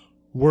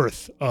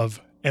 worth of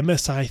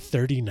MSI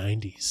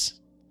 3090s.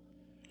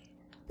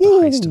 The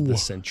heist of the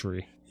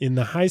century. In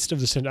the heist of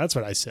the century. That's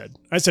what I said.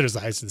 I said it was the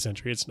heist of the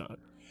century. It's not.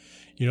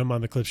 I'm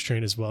on the Klipsch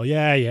train as well.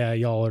 Yeah,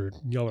 y'all are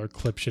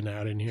Klipsching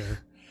out in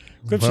here.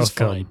 Klipsch is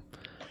fine.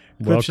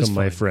 Welcome,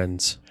 my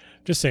friends.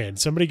 Just saying,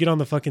 somebody get on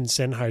the fucking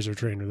Sennheiser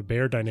train or the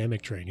Bayer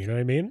Dynamic train. You know what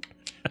I mean?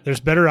 There's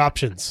better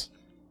options.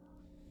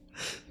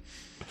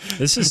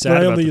 This is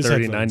sad about the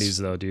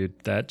 3090s, though, dude.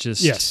 That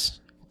just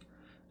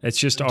it's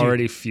just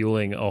already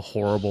fueling a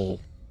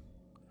horrible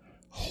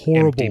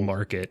empty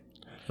market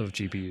of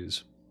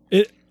GPUs.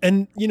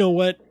 And you know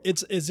what?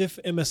 It's as if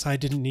MSI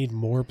didn't need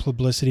more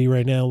publicity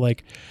right now.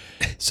 Like,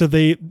 so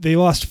they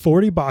lost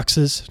 40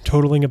 boxes,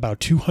 totaling about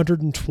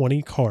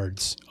 220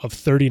 cards of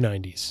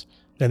 3090s,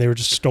 and they were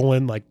just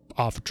stolen like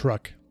off a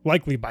truck,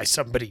 likely by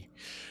somebody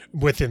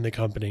within the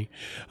company.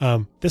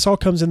 This all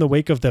comes in the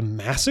wake of the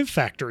massive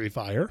factory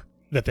fire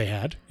that they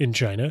had in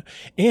China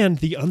and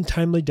the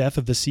untimely death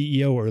of the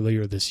CEO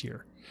earlier this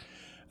year.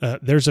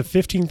 There's a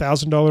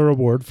 $15,000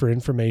 reward for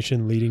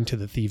information leading to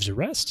the thieves'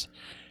 arrest,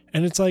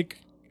 and it's like,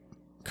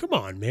 come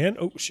on, man.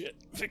 Oh, shit.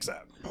 Fix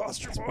that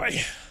posture,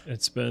 boy.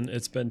 It's been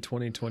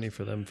 2020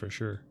 for them for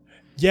sure.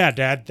 Yeah,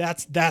 Dad.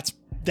 That's it.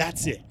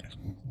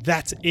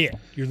 That's it.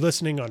 You're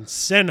listening on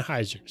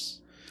Sennheisers.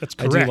 That's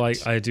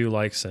correct. I do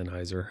like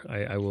Sennheiser.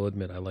 I will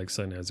admit I like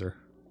Sennheiser.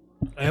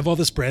 I have all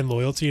this brand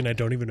loyalty and I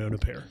don't even own a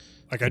pair.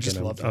 Like, I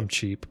just love them. I'm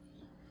cheap.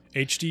 I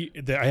listened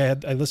to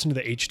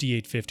the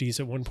HD 850s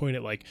at one point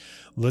at like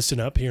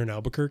Listen Up here in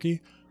Albuquerque.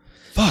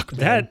 Fuck,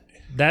 man.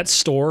 That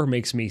store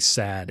makes me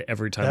sad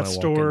every time I walk in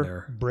there. That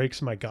store breaks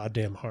my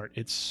goddamn heart.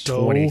 It's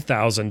so...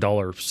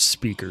 $20,000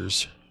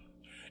 speakers.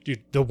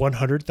 Dude, the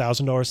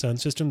 $100,000 sound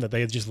system that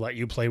they just let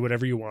you play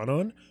whatever you want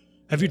on.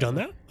 Have you done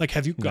that? Like,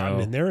 have you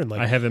gotten in there and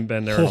like... I haven't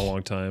been there in a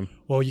long time.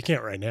 Well, you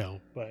can't right now,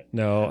 but...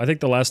 No, I think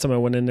the last time I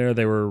went in there,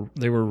 they were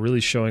really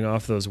showing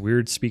off those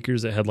weird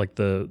speakers that had like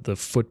the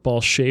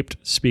football-shaped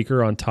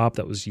speaker on top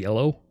that was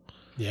yellow.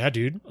 Yeah,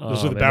 dude.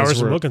 Those are the Bowers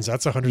and Wilkins.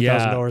 That's a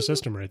 $100,000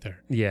 system right there.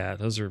 Yeah,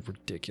 those are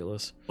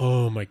ridiculous.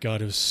 Oh my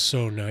God, it was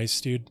so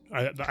nice, dude.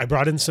 I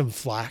brought in some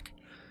FLAC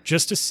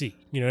just to see.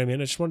 You know what I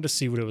mean? I just wanted to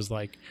see what it was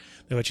like.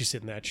 They let you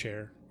sit in that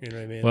chair. You know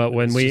what I mean? Well,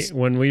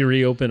 when we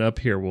reopen up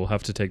here, we'll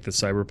have to take the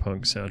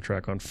Cyberpunk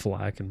soundtrack on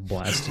FLAC and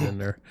blast it in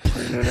there.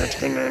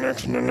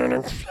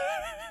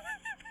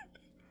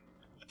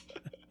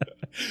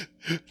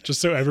 Just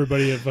so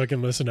everybody at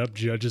fucking Listen Up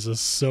judges us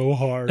so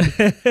hard.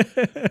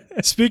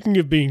 Speaking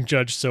of being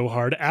judged so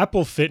hard,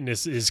 Apple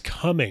Fitness is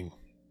coming.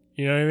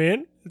 You know what I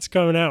mean? It's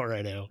coming out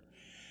right now.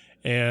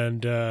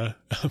 And,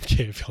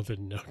 okay, if y'all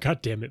didn't know.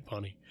 God damn it,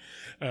 Bonnie.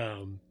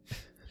 I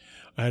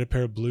had a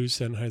pair of blue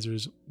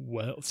Sennheiser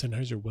Wells.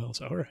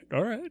 All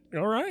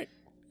right.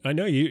 I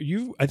know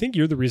you. I think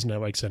you're the reason I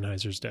like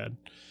Sennheisers, Dad.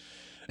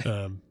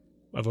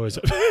 I've always...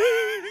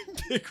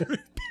 Big Rick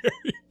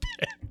Barry.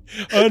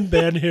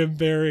 Unban him,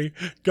 Barry.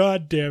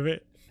 God damn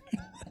it.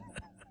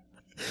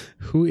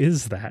 Who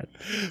is that?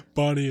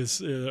 Bonnie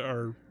is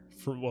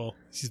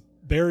she's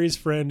Barry's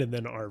friend and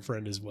then our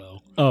friend as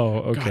well. Oh,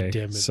 okay. God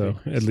damn it. So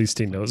at least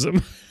he knows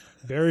him.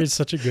 Barry's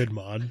such a good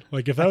mod.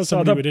 Like, if that was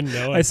somebody we didn't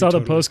know, I saw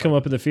the post come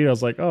up in the feed. I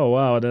was like, oh,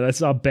 wow. And then I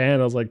saw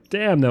Ban. I was like,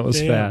 damn, that was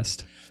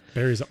fast.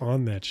 Barry's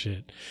on that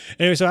shit.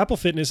 Anyway, so Apple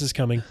Fitness is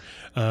coming.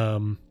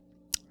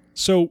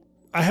 So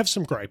I have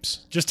some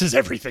gripes, just as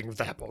everything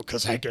with Apple,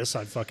 because I guess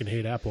I fucking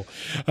hate Apple.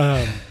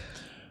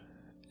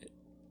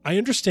 I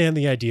understand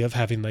the idea of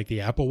having like the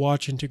Apple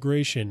Watch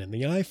integration and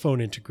the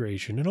iPhone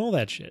integration and all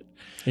that shit.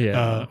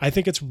 Yeah. I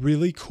think it's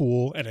really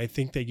cool, and I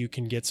think that you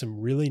can get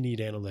some really neat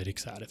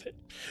analytics out of it.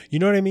 You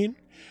know what I mean?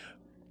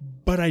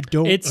 But I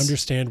don't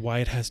understand why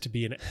it has to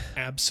be an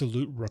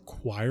absolute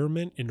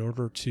requirement in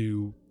order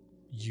to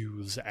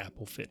use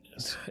Apple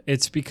Fitness.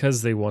 It's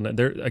because they want to.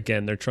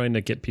 They're trying to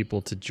get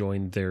people to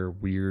join their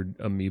weird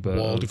amoeba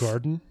walled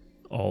garden,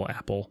 all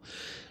Apple.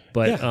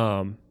 But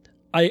yeah.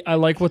 I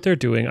like what they're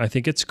doing. I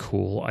think it's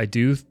cool. I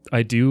do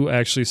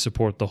actually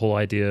support the whole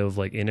idea of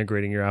like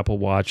integrating your Apple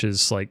Watch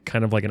as like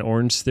kind of like an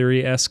Orange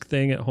Theory-esque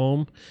thing at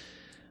home.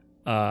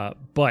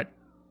 But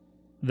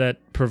that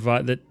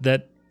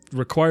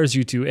requires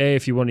you to,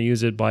 if you want to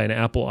use it, buy an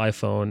Apple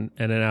iPhone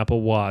and an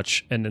Apple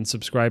Watch and then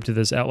subscribe to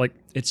this app. Like,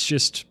 it's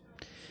just,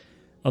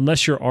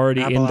 unless you're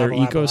already in their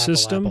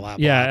ecosystem.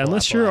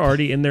 Unless you're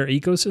already in their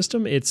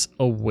ecosystem, it's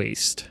a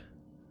waste.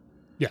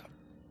 Yeah.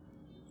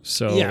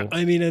 So yeah,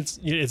 I mean,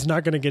 it's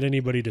not going to get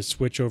anybody to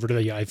switch over to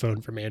the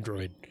iPhone from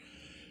Android.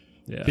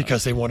 Yeah.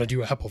 Because they want to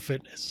do Apple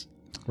Fitness.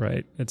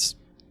 Right.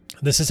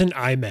 This is an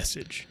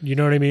iMessage. You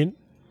know what I mean?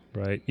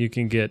 Right. You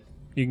can get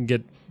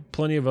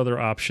plenty of other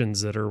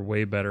options that are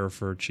way better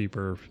for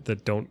cheaper,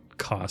 that don't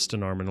cost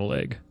an arm and a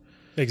leg.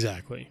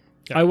 Exactly.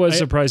 Yeah. I was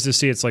surprised to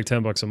see it's like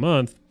 $10 a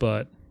month,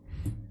 but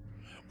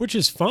which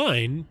is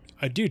fine.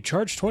 I do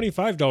charge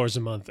 $25 a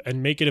month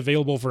and make it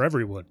available for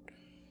everyone.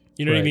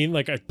 You know what I mean?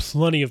 Like,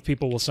 plenty of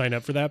people will sign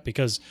up for that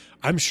because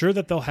I'm sure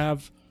that they'll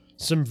have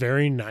some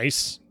very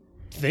nice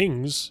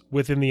things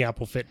within the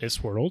Apple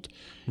Fitness world.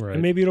 Right.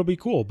 And maybe it'll be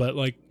cool. But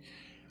like,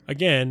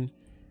 again,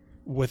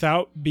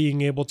 without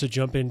being able to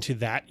jump into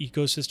that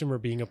ecosystem or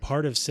being a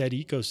part of said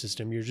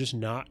ecosystem, you're just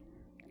not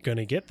going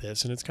to get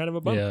this. And it's kind of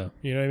a bummer. Yeah.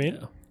 You know what I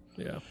mean?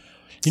 Yeah.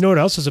 You know what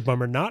else is a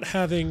bummer? Not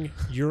having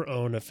your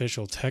own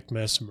official Tech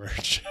Mess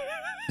merch.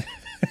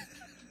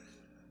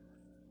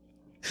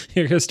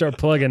 You're going to start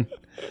plugging.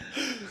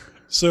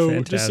 So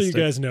fantastic. Just so you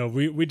guys know,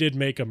 we did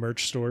make a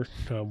merch store.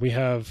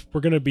 We're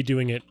going to be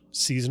doing it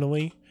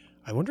seasonally.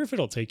 I wonder if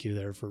it'll take you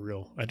there for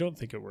real. I don't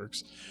think it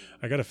works.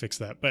 I got to fix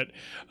that. But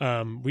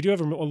we do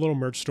have a little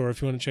merch store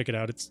if you want to check it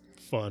out. It's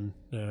fun.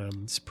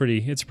 It's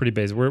pretty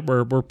basic.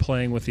 We're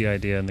playing with the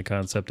idea and the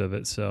concept of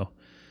it. So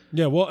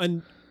yeah, well,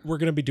 and we're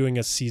going to be doing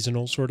a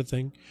seasonal sort of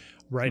thing.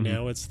 Right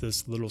now, it's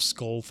this little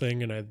skull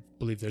thing, and I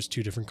believe there's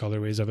two different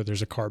colorways of it.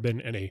 There's a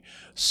carbon and a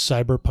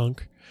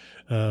cyberpunk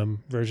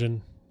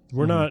version.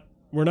 We're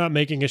not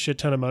making a shit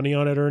ton of money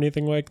on it or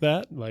anything like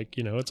that. Like,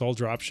 you know, it's all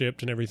drop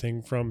shipped and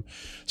everything from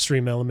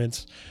Stream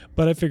Elements.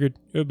 But I figured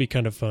it would be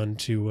kind of fun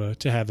to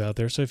have out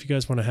there. So if you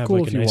guys want to have cool,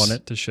 like if you want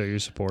it to show your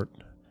support,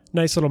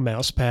 nice little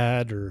mouse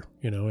pad or,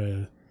 you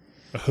know,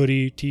 a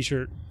hoodie,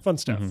 t-shirt, fun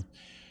stuff.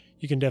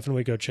 You can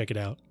definitely go check it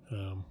out.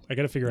 I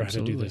got to figure out how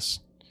to do this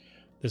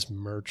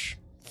merch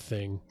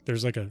thing.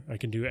 There's like I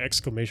can do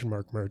exclamation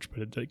mark merch,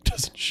 but it like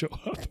doesn't show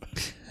up.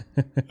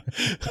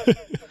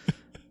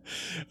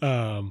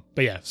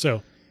 But yeah,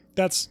 so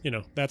that's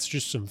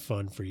just some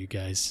fun for you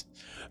guys.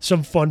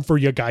 Some fun for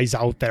you guys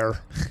out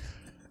there.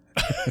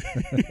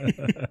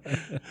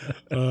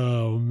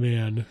 Oh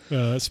man.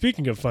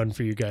 Speaking of fun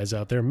for you guys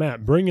out there,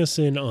 Matt, bring us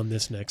in on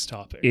this next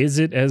topic. Is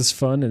it as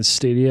fun as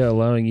Stadia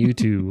allowing you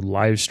to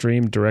live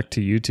stream direct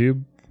to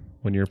YouTube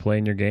when you're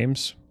playing your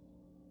games?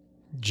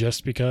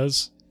 Just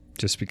because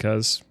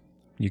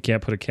you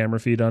can't put a camera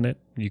feed on it,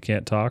 you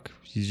can't talk,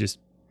 you just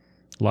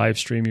live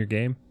stream your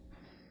game.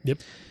 Yep.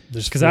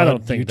 Because I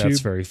don't think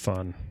that's very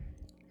fun.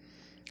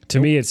 To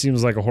me, it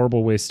seems like a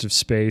horrible waste of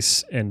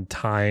space and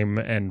time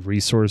and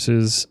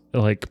resources.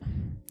 Like,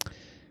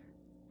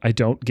 I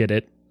don't get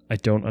it. I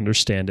don't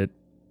understand it.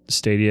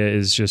 Stadia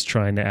is just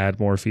trying to add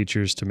more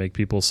features to make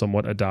people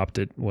somewhat adopt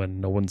it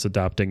when no one's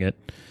adopting it.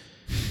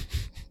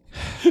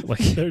 Like,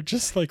 they're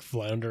just like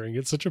floundering.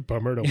 It's such a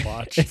bummer to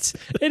watch.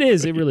 It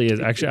is. It really is.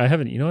 Actually, I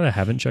haven't. You know what I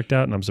haven't checked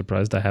out, and I'm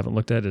surprised I haven't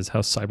looked at, is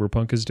how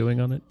Cyberpunk is doing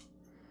on it.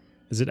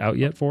 Is it out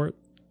yet for it?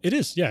 It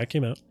is. Yeah, it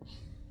came out.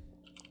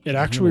 It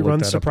actually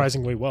runs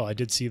surprisingly well. I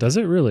did see that. Does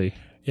it really?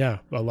 Yeah,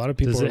 a lot of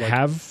people. Does it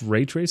have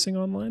ray tracing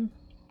online?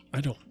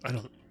 I don't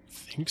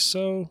think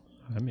so.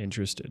 I'm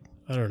interested.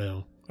 I don't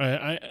know.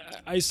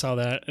 I saw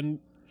that, and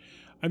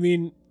I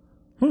mean,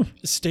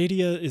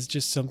 Stadia is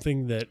just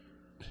something that.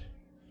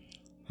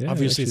 Yeah,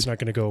 obviously, it's not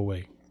going to go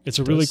away. It's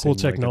a really cool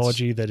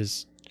technology that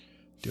is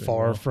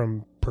far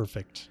from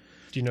perfect.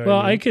 Do you know? Well,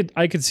 what I mean?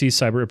 I could see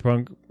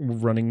Cyberpunk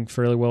running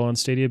fairly well on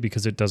Stadia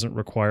because it doesn't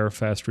require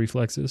fast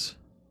reflexes.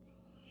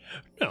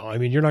 No, I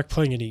mean, you're not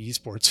playing any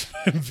esports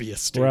via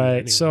Stadia. Right.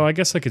 Anyway. So I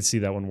guess I could see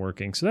that one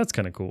working. So that's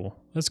kind of cool.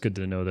 That's good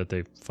to know that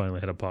they finally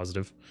had a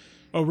positive.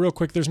 Oh, real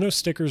quick, there's no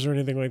stickers or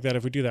anything like that.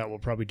 If we do that, we'll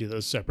probably do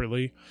those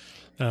separately.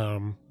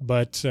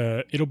 But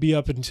it'll be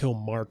up until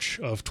March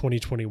of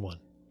 2021.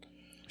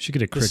 We should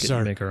get a Cricut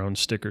and make our own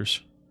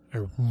stickers.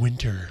 Our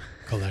winter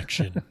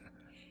collection.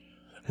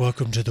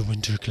 Welcome to the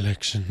winter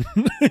collection.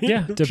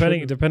 Yeah,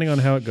 depending on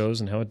how it goes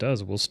and how it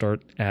does, we'll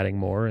start adding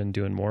more and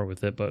doing more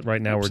with it. But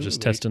right now we're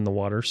just testing the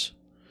waters.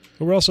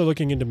 But we're also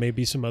looking into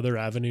maybe some other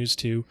avenues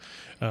too,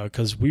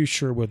 because we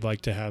sure would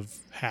like to have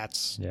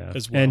hats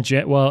as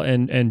well.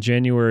 And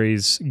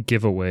January's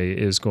giveaway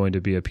is going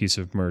to be a piece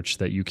of merch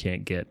that you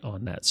can't get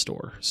on that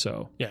store.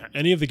 So yeah,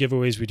 any of the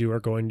giveaways we do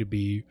are going to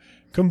be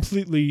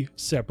completely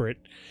separate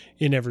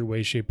in every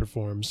way, shape, or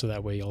form, so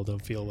that way y'all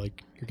don't feel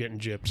like you're getting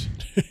gypped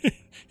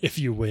if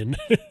you win.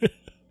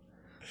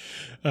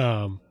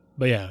 But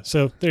yeah,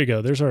 so there you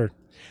go. There's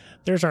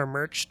our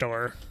merch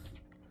store.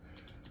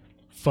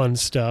 Fun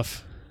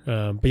stuff.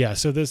 But yeah,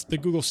 so the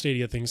Google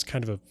Stadia thing's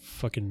kind of a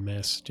fucking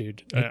mess,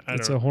 dude.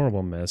 It's a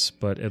horrible mess,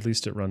 but at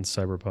least it runs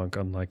Cyberpunk,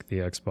 unlike the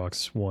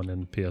Xbox One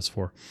and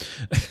PS4.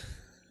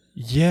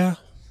 Yeah,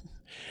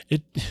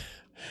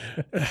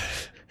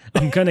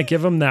 I'm gonna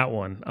give them that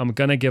one.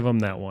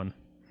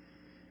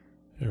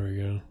 There we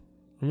go.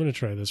 I'm gonna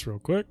try this real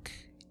quick,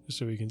 just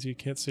so we can see. You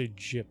can't say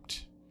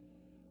gypped.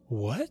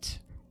 What?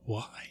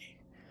 Why?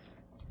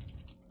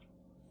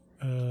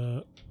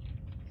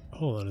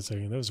 Hold on a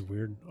second. That was a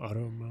weird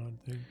auto mod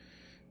thing.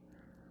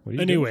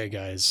 Anyway,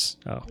 guys.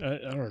 Oh.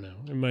 I don't know.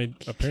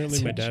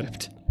 Apparently my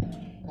dad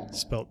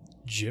spelled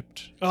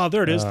gypped. Oh,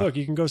 there it is. Look,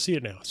 you can go see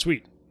it now.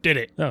 Sweet. Did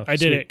it. Oh, I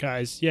did it,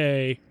 guys.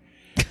 Yay.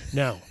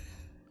 Now,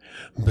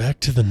 back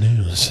to the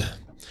news.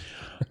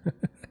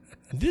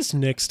 This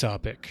next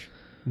topic,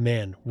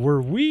 man,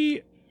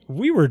 we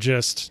were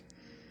just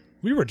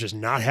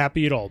not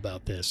happy at all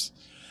about this.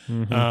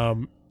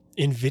 Mm-hmm.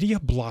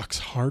 NVIDIA blocks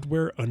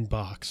hardware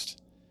unboxed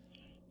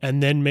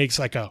and then makes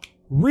like a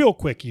real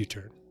quick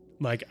U-turn.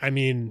 Like, I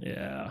mean,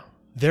 yeah,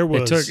 there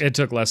was it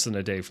took less than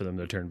a day for them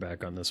to turn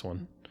back on this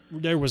one.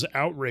 There was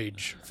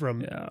outrage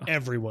from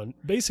everyone,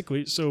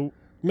 basically. So,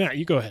 Matt,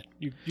 you go ahead.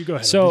 You go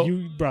ahead. So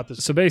you brought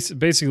this. So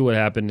basically, what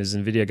happened is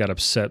NVIDIA got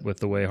upset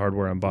with the way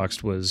Hardware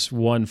Unboxed was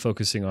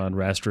focusing on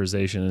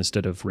rasterization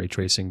instead of ray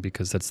tracing,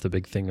 because that's the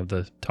big thing of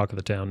the talk of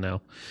the town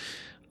now.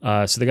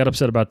 So they got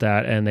upset about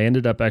that, and they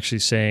ended up actually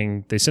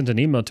saying, they sent an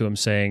email to him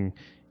saying,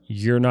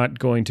 you're not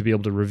going to be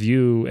able to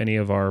review any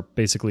of our,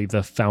 basically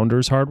the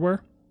founders'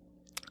 hardware.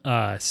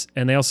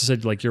 And they also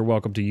said, like, you're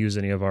welcome to use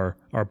any of our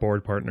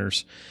board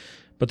partners.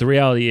 But the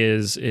reality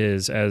is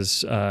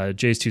as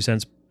Jay's 2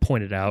 cents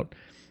pointed out,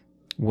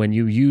 when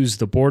you use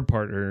the board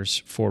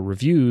partners for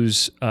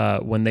reviews,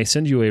 when they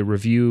send you a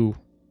review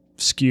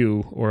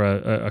SKU or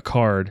a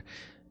card,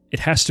 it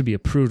has to be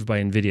approved by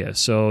NVIDIA.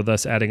 So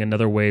thus adding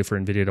another way for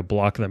NVIDIA to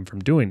block them from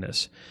doing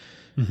this.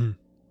 Mm-hmm.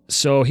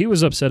 So he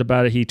was upset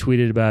about it. He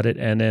tweeted about it.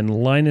 And then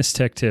Linus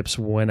Tech Tips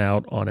went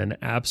out on an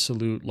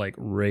absolute like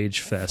rage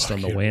fest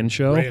on the WAN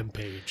show.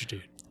 Rampage,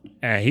 dude.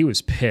 And he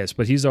was pissed,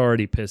 but he's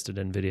already pissed at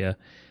NVIDIA.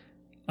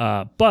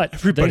 But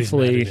everybody's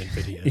thankfully, mad at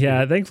NVIDIA,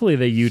 yeah, thankfully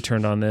they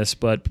U-turned on this.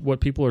 But what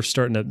people are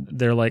starting to,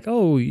 they're like,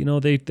 oh, you know,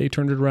 they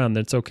turned it around.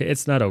 That's okay.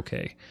 It's not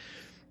okay.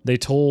 They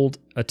told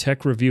a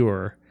tech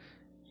reviewer,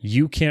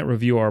 you can't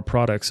review our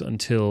products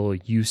until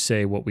you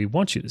say what we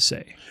want you to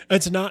say.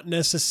 It's not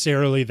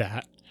necessarily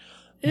that.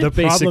 The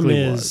problem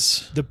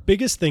is the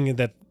biggest thing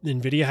that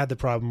NVIDIA had the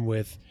problem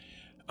with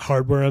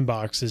Hardware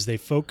Unboxed is they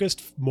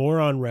focused more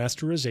on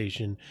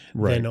rasterization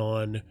than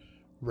on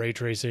ray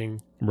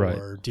tracing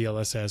or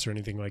DLSS or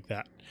anything like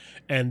that.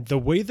 And the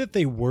way that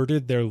they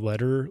worded their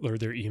letter or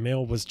their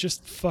email was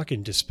just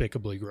fucking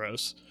despicably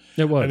gross.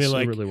 It was. I mean,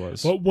 like, it really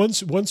was. Well,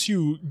 once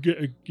you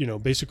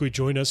basically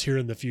join us here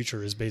in the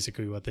future is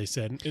basically what they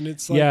said, and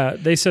it's like, yeah,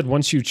 they said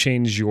once you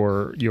change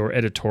your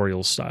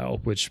editorial style,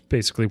 which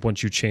basically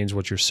once you change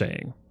what you're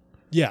saying.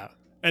 Yeah,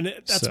 and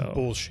that's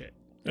bullshit.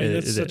 And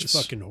that's such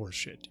fucking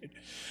horseshit, dude.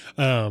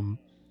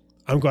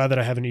 I'm glad that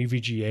I have an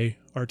EVGA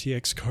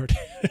RTX card.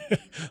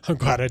 I'm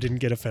glad I didn't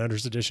get a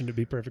Founders Edition, to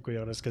be perfectly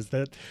honest, because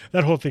that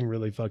whole thing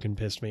really fucking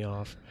pissed me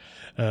off.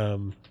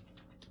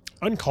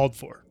 Uncalled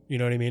for, you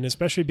know what I mean?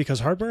 Especially because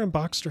Hardware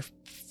Unboxed are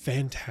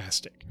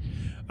fantastic.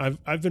 I've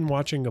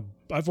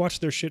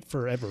watched their shit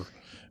forever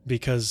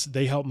because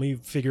they help me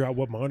figure out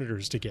what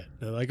monitors to get.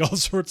 They're like all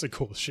sorts of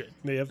cool shit.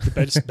 They have the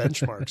best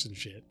benchmarks and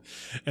shit.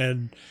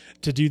 And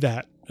to do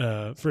that,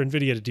 for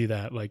NVIDIA to do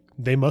that, like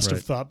they must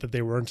have thought that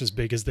they weren't as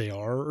big as they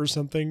are or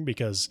something,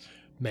 because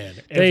man,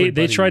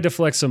 they tried to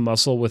flex some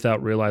muscle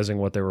without realizing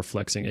what they were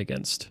flexing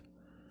against.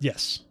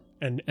 Yes.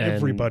 And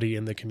everybody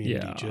in the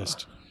community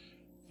just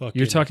fucking,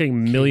 you're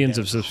talking millions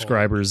of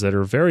subscribers that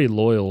are very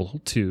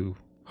loyal to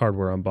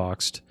Hardware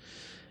Unboxed.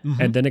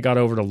 Mm-hmm. And then it got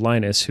over to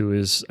Linus, who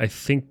is, I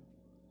think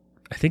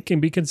can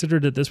be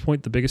considered at this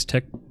point the biggest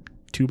tech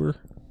tuber.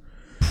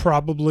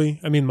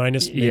 Probably. I mean,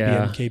 minus maybe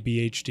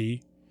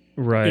MKBHD.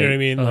 Right. You know what I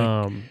mean?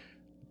 Like,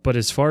 but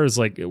as far as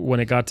like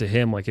when it got to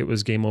him, like it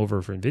was game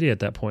over for NVIDIA at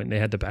that point, and they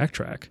had to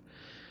backtrack.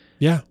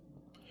 Yeah.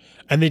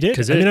 And they did.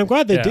 I mean, I'm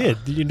glad they did.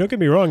 You don't get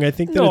me wrong. I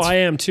think that I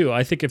am too.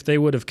 I think if they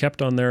would have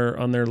kept on their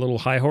little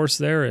high horse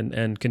there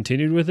and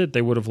continued with it,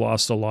 they would have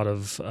lost a lot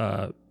of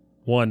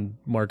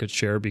market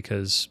share,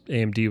 because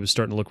AMD was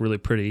starting to look really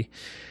pretty.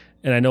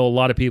 And I know a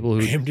lot of people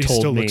who AMD told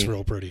still me, looks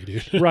real pretty,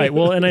 dude. right.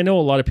 Well, and I know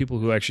a lot of people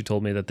who actually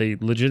told me that they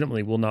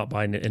legitimately will not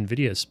buy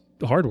NVIDIA's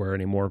hardware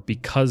anymore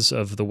because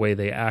of the way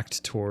they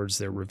act towards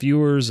their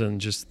reviewers and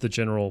just the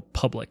general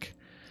public.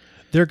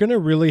 They're going to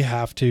really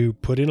have to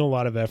put in a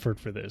lot of effort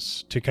for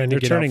this to kind of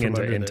get out from into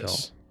under Intel,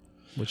 this.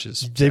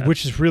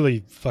 which is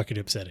really fucking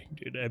upsetting,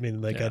 dude. I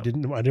mean, like Yeah. I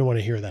didn't want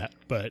to hear that,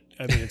 but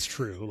I mean, it's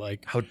true.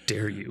 Like, how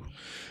dare you?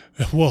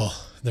 well,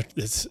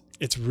 it's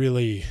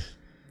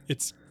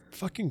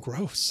fucking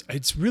gross.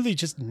 It's really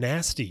just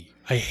nasty.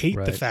 I hate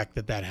the Right. fact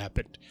that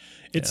happened.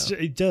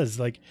 It does,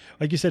 like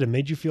you said, it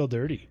made you feel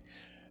dirty,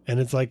 and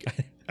it's like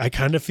I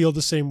kind of feel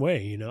the same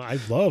way. You know, I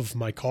love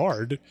my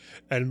card,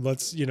 and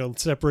let's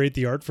separate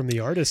the art from the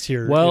artist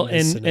here. Well, in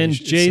this and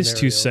Jay's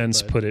scenario, 2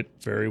 cents but- put it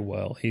very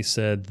well. He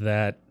said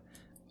that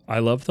I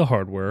love the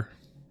hardware,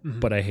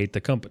 but I hate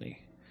the company.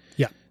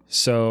 Yeah.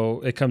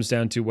 So it comes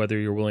down to whether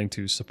you're willing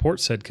to support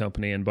said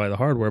company and buy the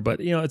hardware. But,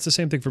 it's the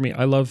same thing for me.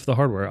 I love the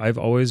hardware. I've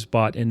always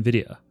bought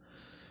NVIDIA.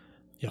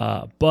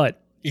 Yeah.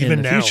 But Even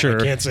in the now, future,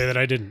 I can't say that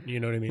I didn't. You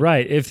know what I mean?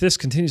 right. If this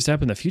continues to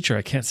happen in the future,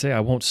 I can't say I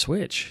won't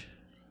switch.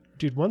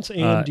 Dude, once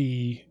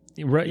AMD...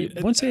 Right.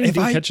 Once if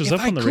AMD I- catches if up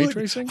I on the ray could,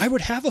 tracing, I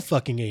would have a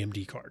fucking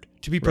AMD card,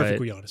 to be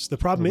perfectly honest. The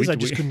problem is I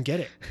just couldn't get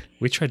it.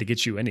 we tried to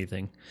get you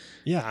anything.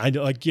 Yeah,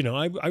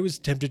 I was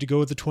tempted to go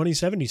with the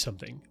 2070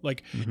 something.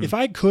 Like, if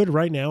I could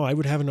right now, I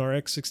would have an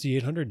RX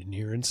 6800 in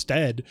here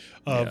instead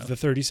of the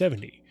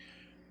 3070.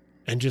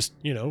 And just,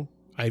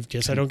 I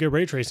guess I don't get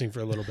ray tracing for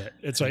a little bit.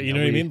 It's like, you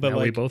know what I mean? But now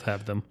like, we both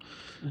have them.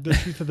 the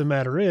truth of the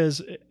matter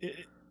is,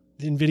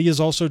 NVIDIA is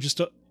also just,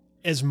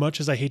 as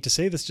much as I hate to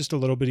say this, just a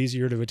little bit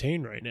easier to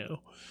attain right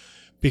now.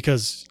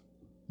 Because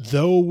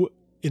though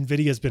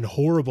NVIDIA has been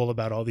horrible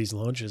about all these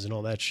launches and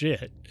all that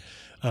shit,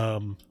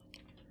 AMD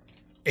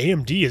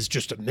is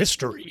just a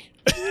mystery.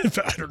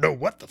 I don't know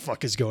what the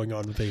fuck is going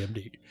on with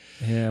AMD.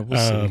 Yeah, we'll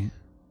see.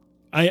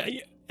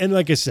 And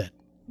like I said,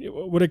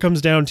 what it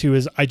comes down to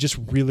is I just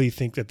really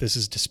think that this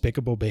is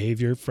despicable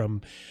behavior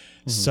from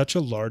such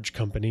a large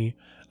company,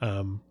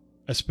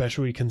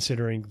 especially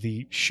considering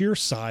the sheer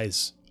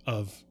size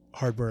of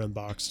Hardware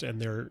Unboxed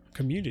and their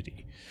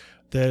community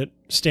that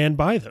stand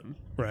by them,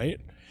 right?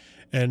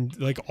 And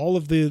like all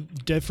of the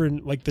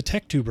different, like the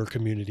TechTuber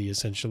community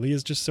essentially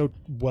is just so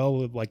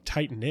well like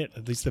tight knit,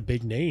 at least the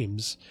big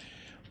names.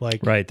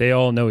 Like, right, they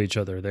all know each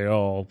other. They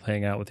all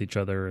hang out with each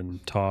other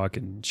and talk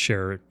and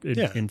share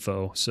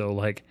info. So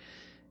like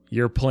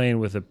you're playing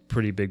with a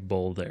pretty big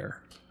bull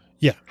there.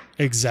 Yeah,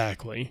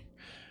 exactly.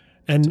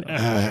 And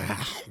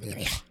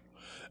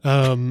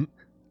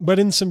but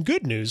in some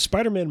good news,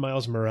 Spider-Man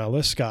Miles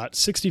Morales got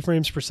 60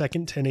 frames per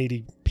second,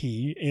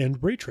 1080p,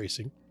 and ray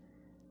tracing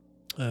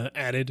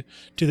added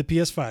to the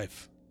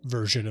PS5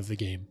 version of the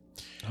game.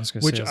 I was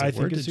going to say, I where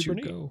think is did super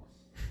you neat. go?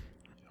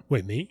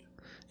 Wait, me?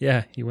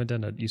 Yeah, you went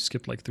down. You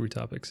skipped like 3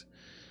 topics.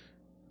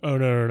 Oh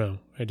no,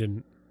 I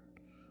didn't.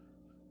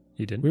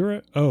 You didn't? We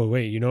were. Oh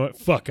wait, you know what?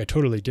 Fuck, I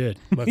totally did.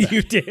 My bad.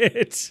 You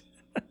did.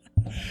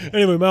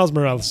 Anyway, Miles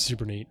Morales is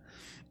super neat.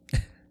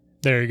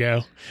 There you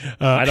go.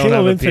 I don't Halo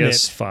have a Infinite.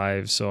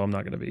 PS5, so I'm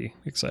not going to be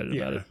excited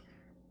about it.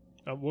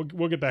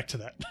 We'll get back to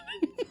that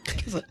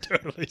because I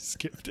totally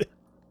skipped it.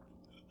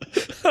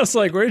 I was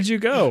like, where did you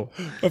go?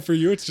 But for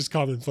you, it's just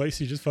commonplace.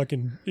 You're just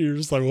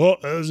like, well,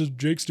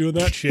 Jake's doing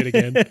that shit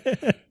again.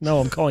 No,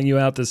 I'm calling you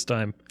out this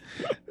time.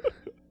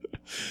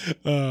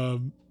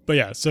 But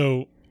yeah,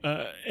 so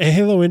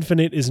Halo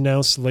Infinite is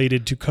now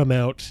slated to come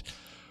out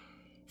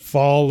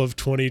fall of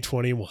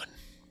 2021.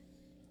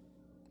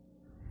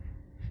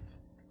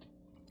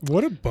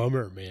 What a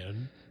bummer,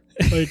 man.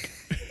 Like,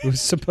 It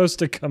was supposed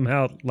to come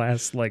out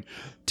last like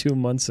 2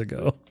 months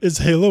ago. is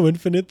Halo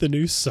Infinite the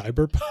new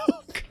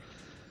Cyberpunk?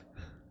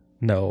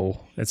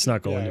 No, it's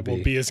not going to It be.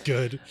 won't be as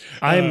good.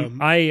 I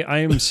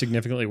am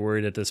significantly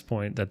worried at this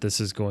point that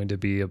this is going to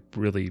be a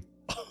really.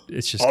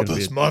 It's just all going to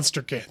those be.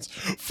 monster cans.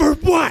 For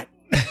what?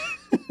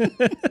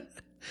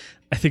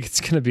 I think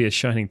it's going to be a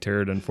shining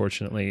turd,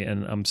 unfortunately,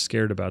 and I'm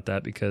scared about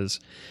that because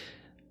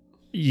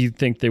you'd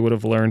think they would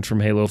have learned from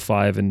Halo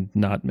 5 and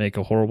not make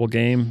a horrible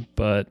game,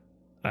 but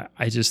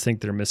I just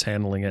think they're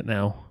mishandling it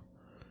now.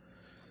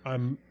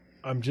 I'm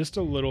just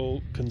a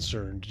little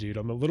concerned, dude.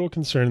 I'm a little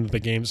concerned that the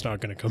game's not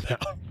going to come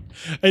out.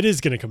 It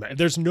is going to come out.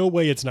 There's no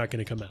way it's not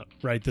going to come out,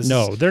 right?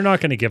 They're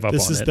not going to give up on it.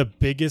 This is the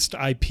biggest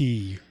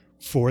IP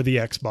for the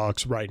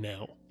Xbox right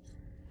now,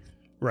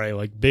 right?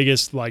 Like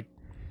biggest, like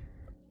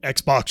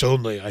Xbox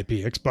only IP,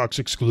 Xbox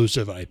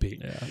exclusive IP.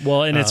 Yeah.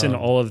 Well, and it's in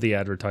all of the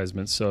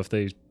advertisements, so if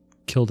they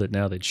killed it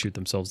now, they'd shoot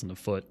themselves in the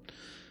foot.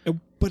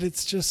 But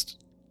it's just,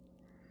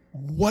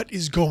 what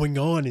is going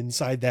on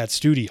inside that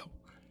studio?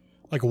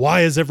 Like,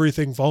 why is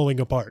everything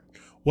falling apart?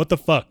 What the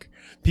fuck?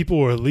 People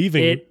were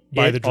leaving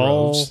by the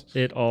droves.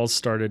 It all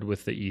started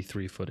with the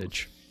E3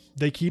 footage.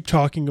 They keep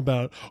talking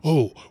about,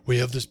 oh, we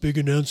have this big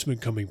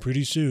announcement coming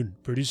pretty soon.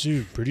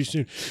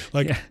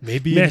 Like,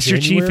 maybe Master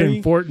in January? Chief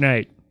in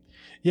Fortnite.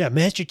 Yeah,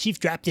 Master Chief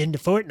dropped into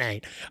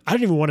Fortnite. I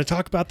didn't even want to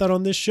talk about that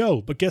on this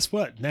show, but guess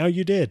what? Now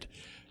you did.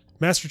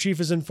 Master Chief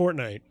is in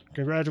Fortnite.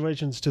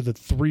 Congratulations to the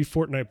 3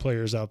 Fortnite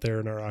players out there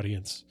in our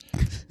audience.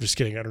 Just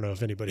kidding. I don't know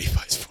if anybody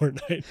buys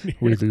Fortnite. Here.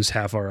 We lose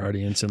half our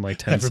audience in like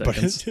 10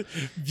 seconds.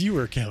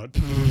 Viewer count.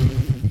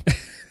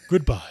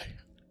 Goodbye.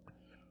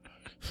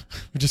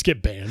 We just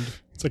get banned.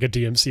 It's like a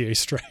DMCA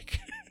strike.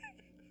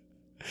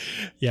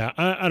 Yeah,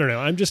 I don't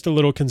know. I'm just a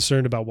little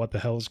concerned about what the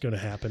hell is going to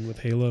happen with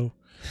Halo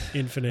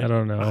Infinite. I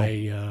don't know.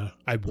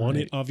 I want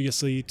it,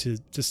 obviously, to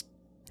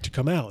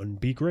come out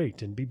and be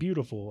great and be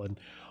beautiful and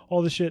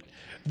all the shit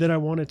that I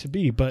want it to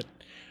be, but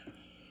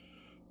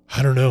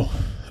I don't know.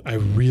 I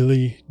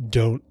really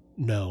don't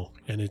know,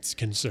 and it's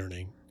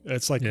concerning.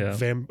 It's like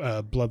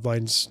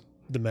Bloodlines,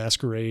 The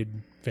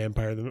Masquerade,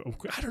 Vampire.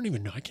 I don't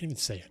even know. I can't even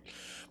say it.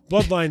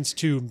 Bloodlines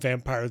 2,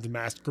 Vampire the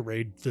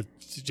Masquerade, the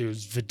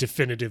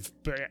definitive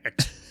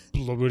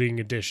exploding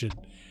edition.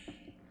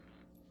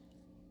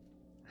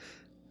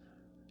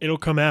 It'll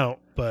come out,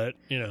 but,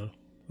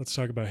 let's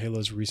talk about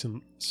Halo's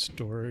recent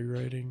story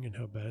writing and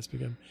how bad it's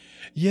become.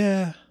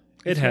 Yeah.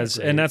 It has,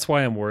 and that's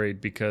why I'm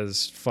worried,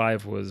 because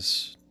 5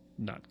 was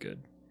not good.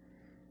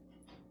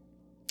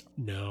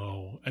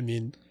 No. I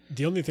mean,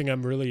 the only thing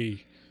I'm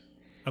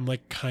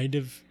like kind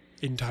of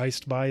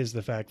enticed by is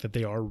the fact that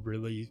they are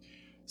really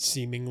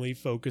seemingly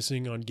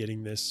focusing on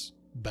getting this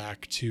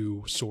back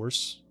to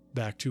source,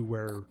 back to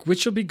where...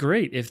 Which will be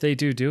great if they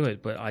do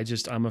it, but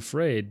I'm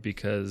afraid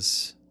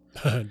because...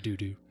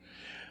 do.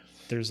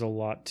 There's a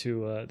lot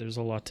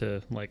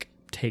to like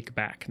take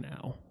back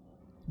now.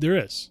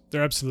 There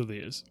absolutely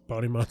is.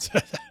 Body mods.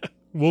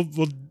 We'll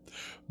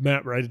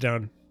Matt, write it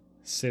down.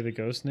 Say the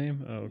ghost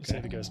name. Oh, okay. Say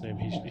the ghost name.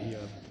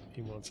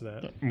 He wants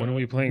that. When are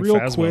we playing Real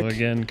Phasmo quick,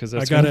 again? Because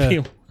that's gonna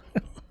be.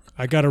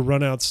 I gotta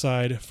run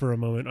outside for a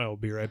moment. I will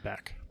be right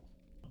back.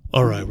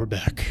 All right, we're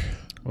back.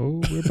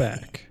 Oh, we're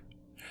back.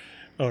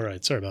 All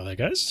right, sorry about that,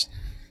 guys.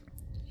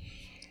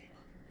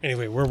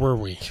 Anyway, where were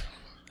we?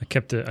 I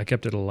kept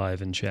it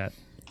alive in chat.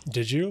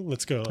 Did you?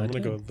 Let's go. I'm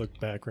gonna go look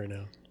back right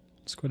now.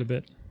 It's quite a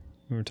bit.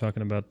 We were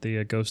talking about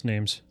the ghost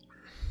names.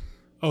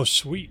 Oh,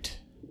 sweet.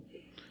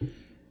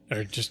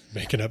 Are just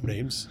making up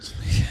names?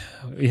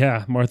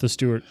 Yeah, Martha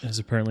Stewart is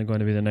apparently going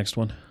to be the next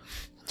one.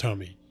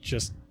 Tommy,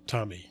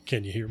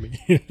 can you hear me?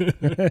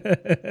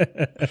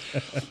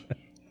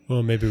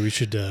 Well, maybe we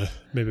should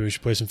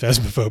play some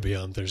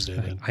Phasmophobia on Thursday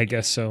then. I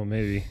guess so,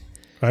 maybe.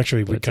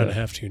 Actually, we kind of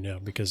have to now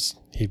because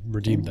he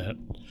redeemed that.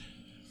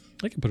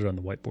 I can put it on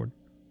the whiteboard.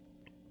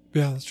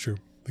 Yeah, that's true.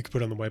 We could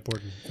put it on the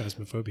whiteboard in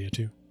Phasmophobia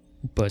too.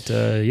 But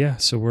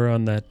so we're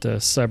on that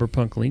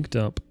Cyberpunk link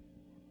dump.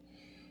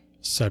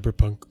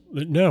 Cyberpunk.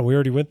 No, we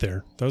already went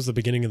there. That was the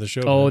beginning of the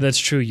show. Oh, that's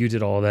true. You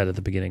did all that at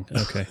the beginning.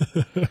 Okay.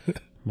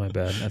 My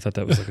bad. I thought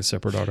that was like a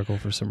separate article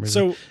for some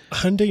reason. So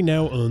Hyundai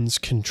now owns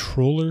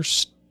controller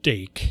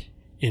stake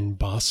in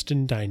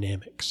Boston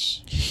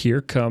Dynamics.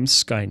 Here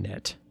comes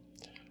Skynet.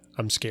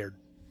 I'm scared.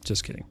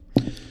 Just kidding.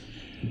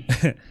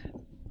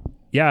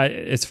 Yeah,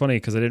 it's funny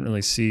because I didn't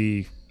really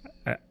see...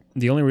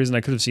 the only reason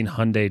I could have seen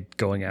Hyundai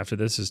going after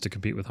this is to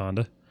compete with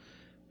Honda,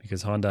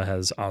 because Honda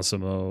has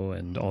Asimo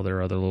and all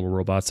their other little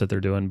robots that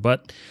they're doing.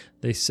 But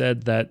they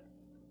said that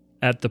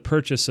at the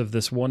purchase of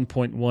this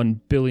 $1.1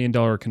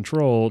 billion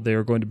control, they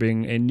are going to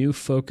bring a new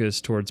focus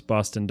towards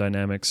Boston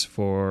Dynamics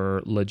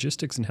for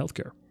logistics and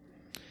healthcare,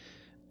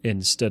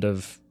 instead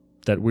of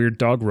that weird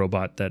dog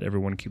robot that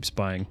everyone keeps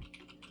buying.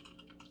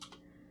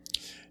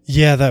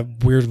 Yeah,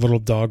 that weird little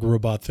dog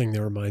robot thing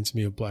that reminds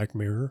me of Black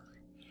Mirror.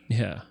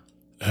 Yeah.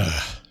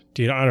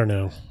 Dude, I don't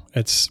know.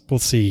 We'll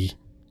see.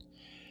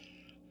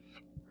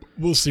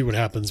 We'll see what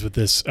happens with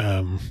this.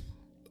 I'm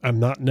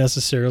not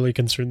necessarily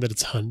concerned that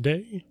it's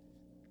Hyundai.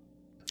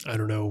 I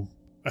don't know.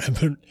 I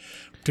haven't,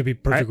 to be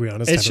perfectly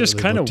honest, it's just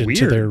really kind of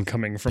weird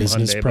coming from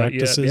business Hyundai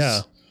practices.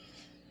 Yeah.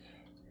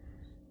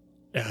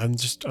 Yeah,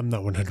 I'm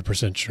not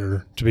 100%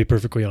 sure, to be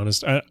perfectly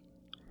honest.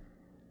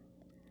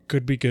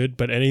 Could be good,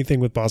 but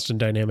anything with Boston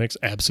Dynamics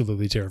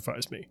absolutely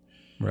terrifies me.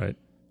 Right.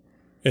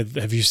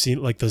 Have you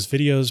seen like those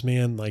videos,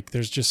 man? Like,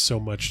 there's just so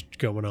much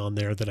going on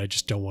there that I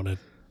just don't want to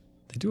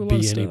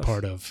be any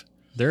part of.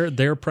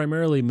 They're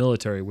primarily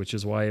military, which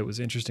is why it was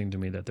interesting to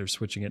me that they're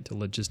switching it to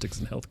logistics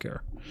and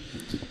healthcare.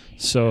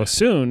 So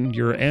soon,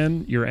 your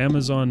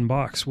Amazon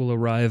box will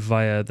arrive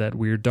via that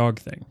weird dog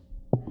thing.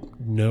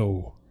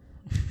 No.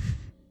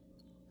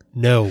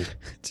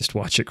 Just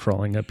watch it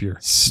crawling up your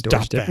Stop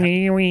doorstep. that.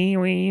 Wee, wee,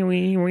 wee,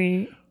 wee,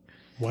 wee.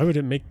 Why would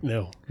it make...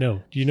 No.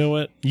 You know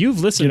what?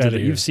 You've listened to it.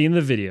 Here. You've seen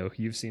the video.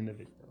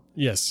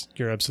 Yes,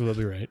 you're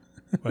absolutely right.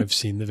 I've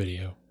seen the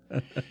video.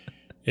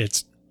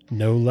 It's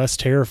no less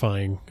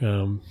terrifying.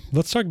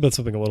 Let's talk about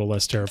something a little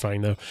less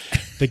terrifying, though.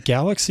 The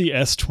Galaxy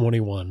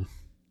S21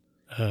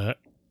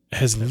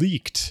 has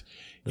leaked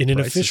in an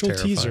official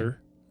teaser.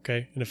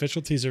 Okay, an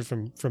official teaser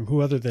from who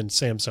other than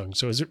Samsung.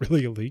 So is it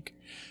really a leak?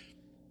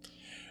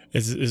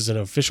 Is an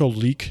official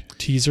leak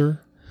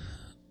teaser?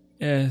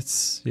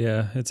 It's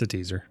a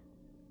teaser.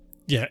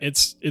 Yeah,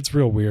 it's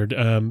real weird.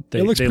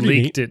 They leaked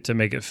neat. It to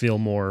make it feel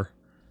more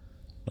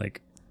like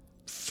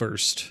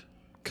first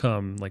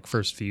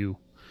view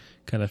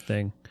kind of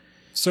thing.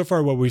 So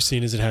far, what we've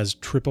seen is it has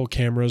triple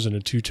cameras and a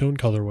two-tone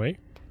colorway,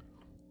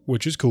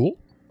 which is cool.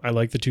 I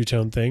like the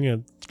two-tone thing,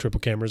 and triple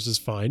cameras is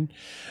fine.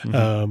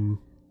 Mm-hmm.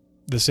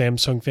 The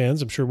Samsung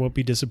fans, I'm sure, won't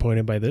be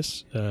disappointed by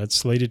this. It's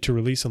slated to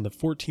release on the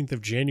 14th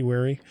of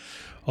January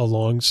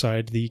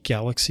alongside the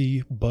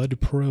Galaxy Bud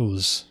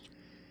Pros.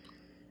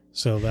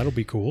 So that'll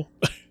be cool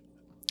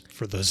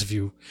for those of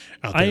you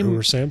out there who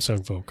are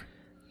Samsung folk.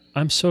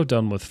 I'm so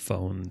done with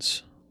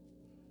phones.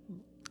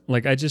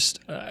 Like, I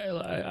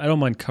don't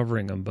mind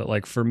covering them, but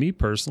like for me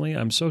personally,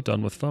 I'm so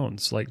done with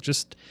phones. Like,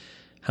 just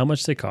how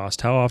much they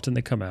cost, how often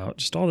they come out,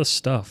 just all this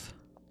stuff.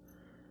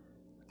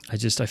 I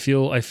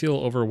feel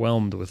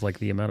overwhelmed with like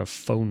the amount of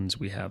phones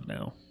we have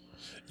now.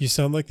 You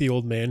sound like the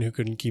old man who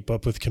couldn't keep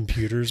up with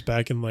computers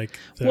back in like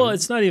the well,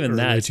 it's not even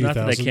that. It's 2000s. not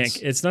that I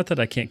can't. It's not that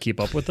I can't keep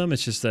up with them.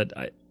 It's just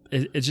that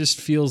it just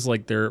feels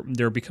like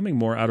they're becoming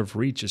more out of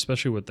reach,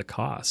 especially with the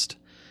cost.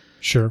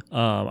 Sure.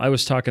 I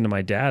was talking to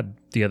my dad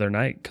the other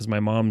night because my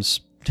mom's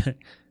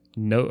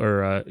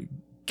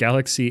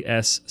Galaxy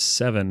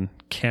S7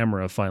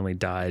 camera finally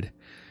died,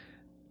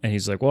 and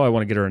he's like, "Well, I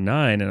want to get her a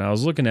 9." And I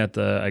was looking at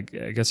I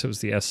guess it was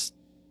the S,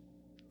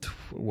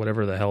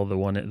 whatever the hell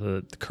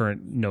the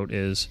current Note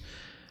is.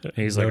 And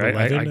he's like,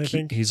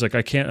 11, he's like,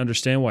 I can't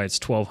understand why it's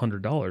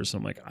 $1,200.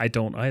 I'm like, I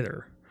don't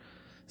either.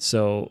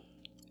 So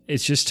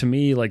it's just, to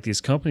me, like, these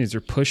companies are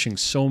pushing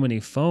so many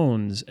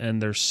phones and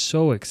they're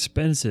so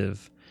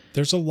expensive.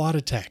 There's a lot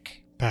of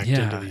tech packed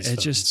into these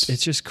phones.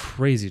 It's just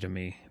crazy to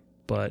me.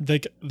 But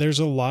there's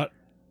a lot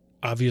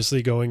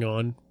obviously going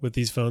on with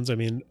these phones. I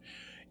mean,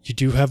 you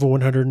do have a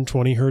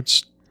 120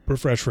 hertz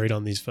refresh rate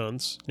on these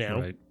phones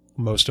now, right.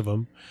 Most of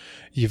them.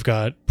 You've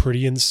got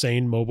pretty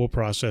insane mobile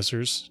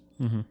processors.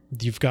 Mm-hmm.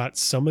 You've got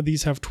some of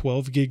these have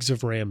 12 gigs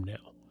of RAM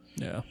now.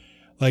 Yeah.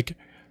 Like,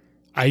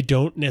 I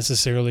don't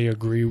necessarily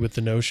agree with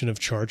the notion of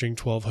charging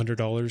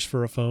 $1,200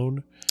 for a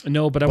phone.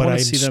 No, but I want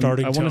to see them.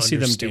 I want to see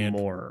them do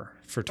more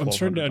for $1,200. I'm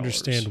starting to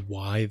understand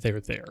why they're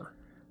there.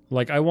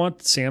 Like, I want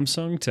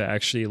Samsung to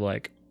actually,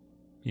 like,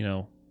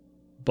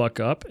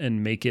 buck up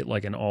and make it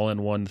like an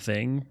all-in-one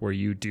thing where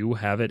you do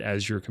have it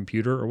as your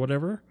computer or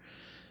whatever.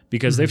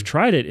 Because they've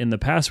tried it in the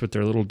past with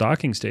their little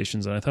docking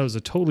stations, and I thought it was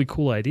a totally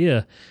cool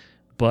idea.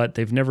 But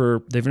they've never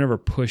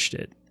pushed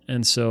it.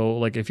 And so,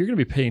 like, if you're going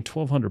to be paying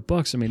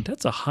 $1,200, I mean,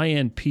 that's a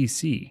high-end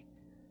PC.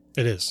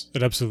 It is.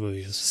 It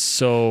absolutely is.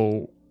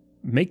 So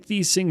make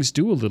these things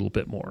do a little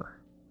bit more.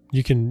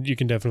 You can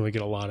definitely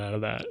get a lot out of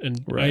that.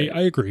 And right.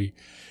 I agree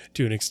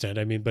to an extent.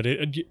 I mean, but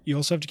you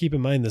also have to keep in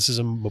mind this is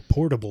a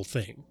portable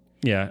thing.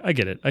 Yeah, I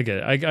get it. I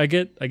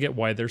get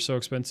why they're so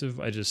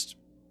expensive.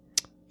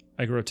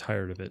 I grow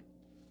tired of it.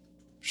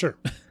 Sure.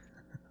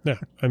 Yeah.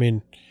 I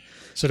mean,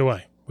 so do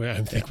I.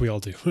 I think we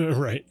all do,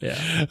 right?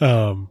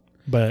 Yeah.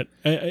 But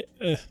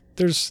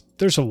there's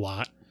a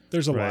lot.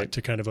 There's a lot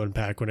to kind of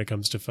unpack when it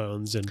comes to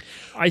phones and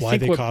why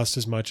they cost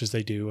as much as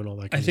they do and all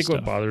that kind of stuff. I think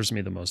what bothers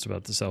me the most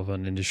about the cell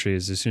phone industry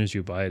is as soon as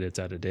you buy it, it's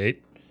out of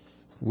date.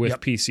 With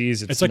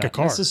PCs, it's like not a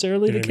car.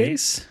 Necessarily the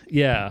case. I mean?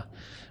 Yeah.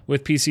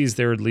 With PCs,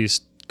 they're at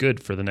least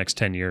good for the next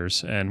 10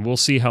 years. And we'll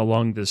see how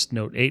long this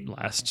Note 8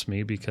 lasts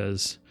me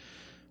because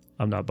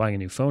I'm not buying a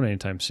new phone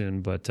anytime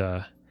soon. But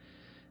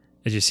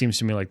it just seems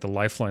to me like the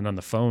lifeline on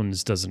the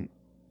phones doesn't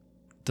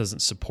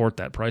support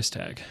that price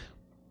tag.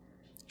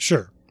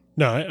 Sure.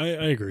 No,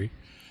 I agree.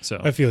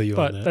 So I feel you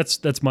on that.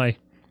 That's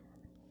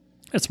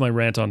my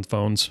rant on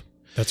phones.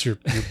 That's your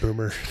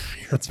boomer.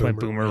 That's my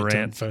boomer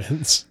rant.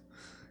 Phones.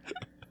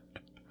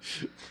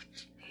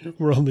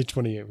 We're only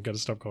 28. We've got to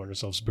stop calling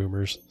ourselves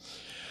boomers.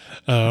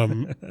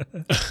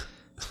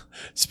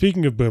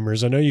 Speaking of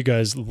boomers, I know you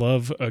guys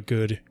love a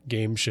good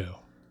game show.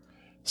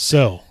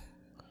 So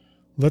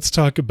let's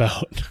talk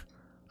about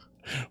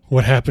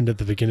what happened at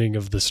the beginning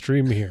of the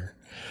stream here.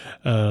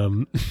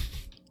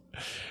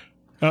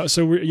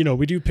 So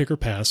we do pick or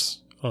pass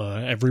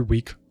every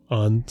week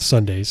on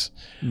Sundays.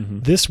 Mm-hmm.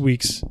 This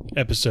week's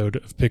episode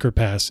of Pick or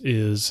Pass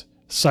is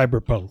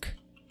Cyberpunk.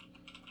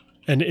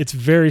 And it's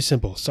very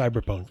simple.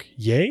 Cyberpunk.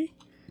 Yay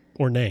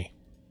or nay?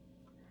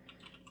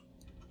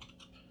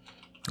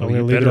 I'm going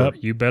to leave it up.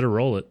 You better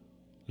roll it.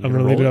 I'm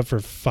going to leave it up for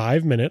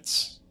 5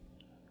 minutes.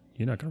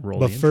 You're not going to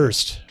roll it. But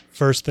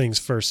first things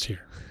first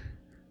here.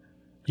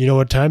 You know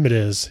what time it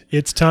is.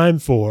 It's time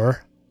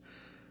for...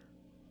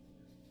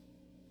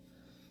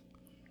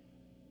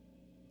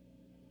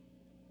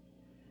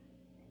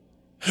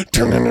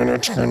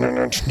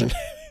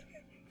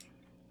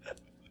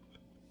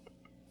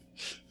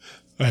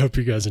 I hope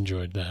you guys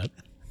enjoyed that.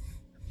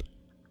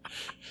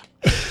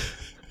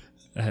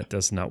 That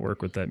does not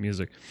work with that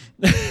music.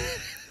 But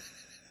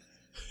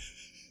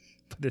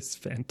it's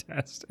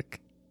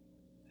fantastic.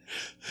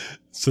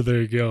 So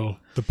there you go.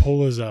 The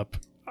poll is up.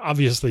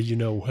 Obviously, you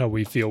know how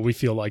we feel. We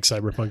feel like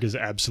Cyberpunk is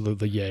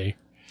absolutely yay.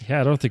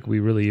 Yeah, I don't think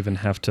we really even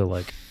have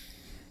to,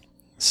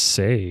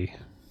 say.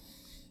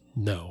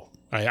 No.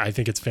 I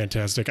think it's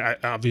fantastic.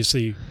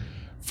 Obviously,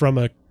 from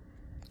a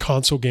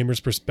console gamer's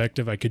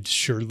perspective, I could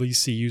surely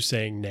see you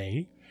saying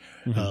nay.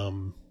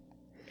 Mm-hmm.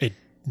 It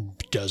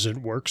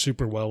doesn't work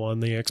super well on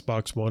the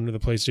Xbox One or the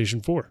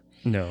PlayStation 4.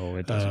 No,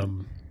 it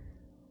doesn't.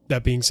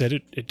 that being said,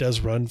 it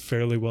does run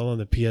fairly well on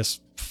the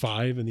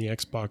PS5 and the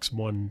Xbox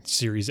One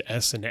Series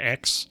S and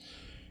X.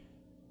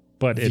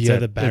 But it's via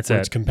the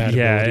backwards compatibility.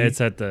 Yeah, it's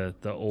at the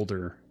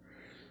older,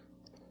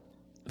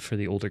 for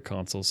the older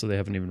consoles, so they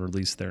haven't even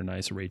released their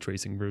nice ray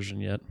tracing version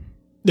yet.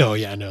 No,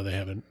 they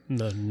haven't.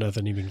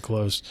 Nothing even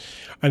close.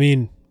 I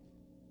mean,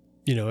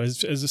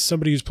 as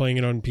somebody who's playing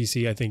it on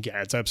PC, I think,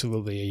 it's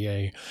absolutely a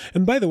yay.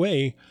 And by the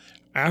way,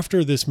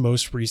 after this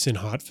most recent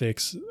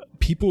hotfix,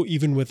 people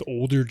even with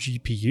older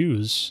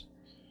GPUs,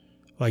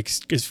 like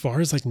as far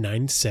as like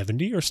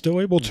 970, are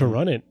still able to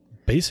run it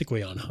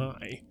basically on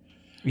high.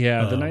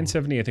 Yeah, the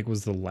 970 I think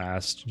was the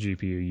last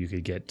GPU you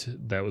could get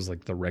that was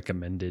like the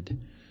recommended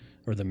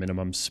or the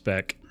minimum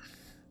spec.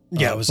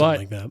 Yeah, it was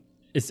something like that.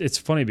 It's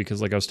funny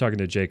because like I was talking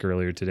to Jake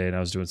earlier today and I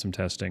was doing some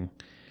testing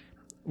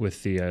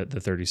with the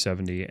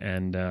 3070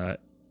 and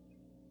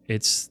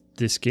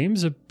this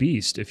game's a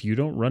beast if you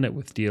don't run it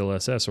with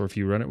DLSS or if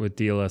you run it with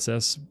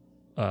DLSS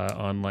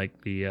on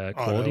like the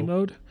quality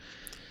mode.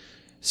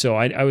 So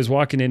I was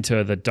walking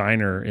into the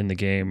diner in the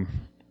game.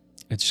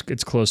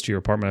 It's close to your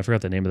apartment. I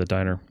forgot the name of the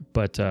diner,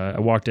 but I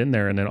walked in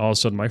there and then all of a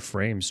sudden my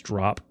frames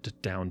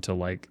dropped down to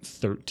like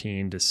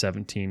 13 to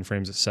 17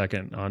 frames a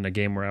second on a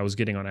game where I was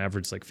getting on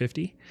average like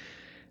 50.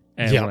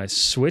 And when I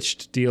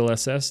switched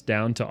DLSS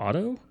down to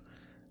auto,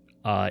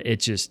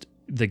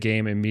 the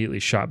game immediately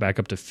shot back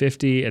up to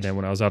 50. And then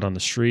when I was out on the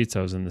streets,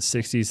 I was in the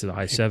 60s to the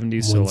high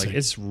 70s. So like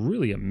it's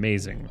really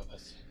amazing.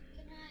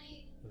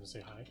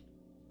 Say hi.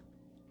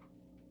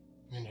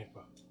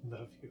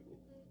 Love you.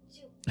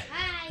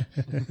 Hi.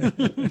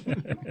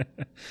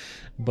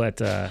 But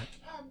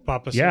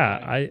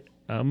Papa,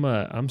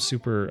 I'm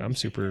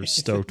super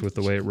stoked with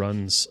the way it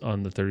runs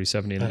on the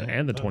 3070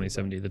 and the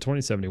 2070. The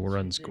 2070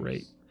 runs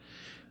great.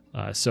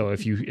 So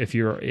if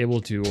you're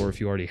able to, or if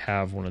you already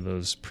have one of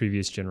those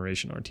previous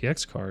generation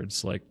RTX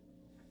cards, like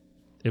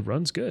it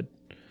runs good.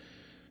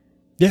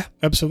 Yeah,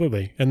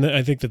 absolutely. And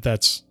I think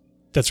that's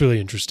really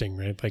interesting,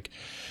 right? Like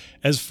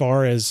as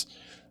far as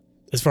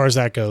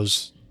that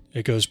goes,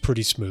 it goes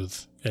pretty smooth,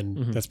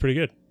 and that's pretty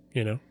good,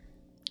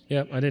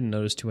 Yeah, I didn't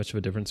notice too much of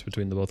a difference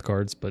between the both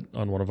cards, but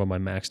on one of them I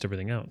maxed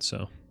everything out.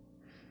 So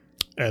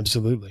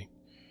absolutely.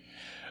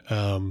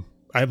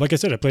 Like I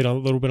said, I played a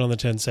little bit on the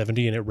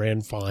 1070 and it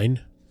ran fine.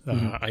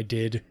 I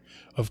did,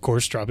 of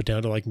course, drop it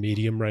down to like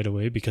medium right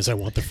away because I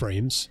want the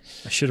frames.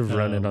 I should have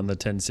run it on the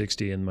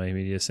 1060 in my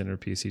Media Center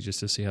PC just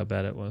to see how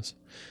bad it was.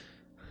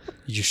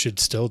 You should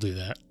still do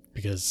that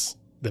because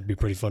that'd be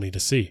pretty funny to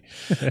see.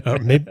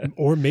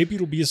 Maybe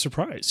it'll be a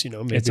surprise.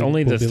 Maybe it's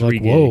only the 3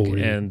 like, gig,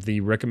 and the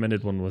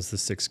recommended one was the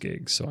 6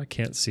 gig, so I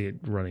can't see it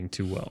running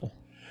too well.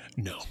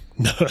 No,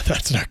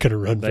 that's not going to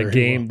run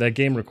very well. That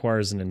game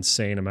requires an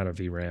insane amount of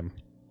VRAM.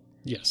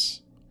 Yes.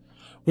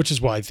 Which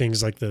is why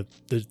things like the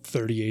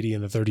 3080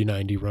 and the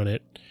 3090 run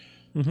it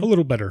a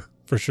little better,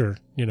 for sure.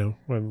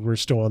 We're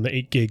still on the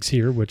 8 gigs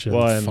here, which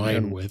I'm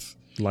fine with.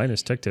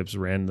 Linus Tech Tips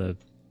ran the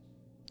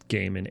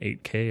game in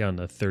 8K on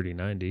the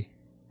 3090.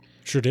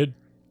 Sure did.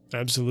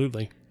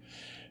 Absolutely.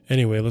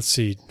 Anyway, let's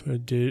see.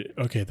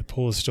 Okay, the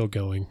poll is still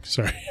going.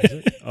 Sorry.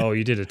 Oh,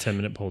 you did a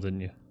 10-minute poll, didn't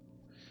you?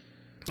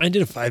 I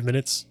did a 5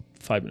 minutes.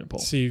 5-minute poll.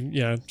 See,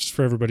 yeah, just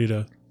for everybody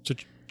to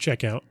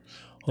check out.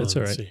 That's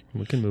all right.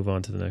 We can move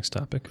on to the next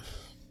topic.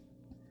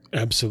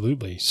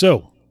 Absolutely.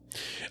 So,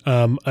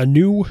 a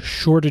new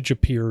shortage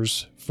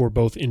appears for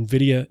both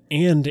NVIDIA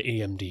and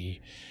AMD,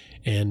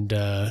 and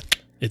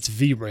it's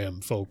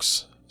VRAM,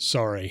 folks.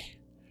 Sorry.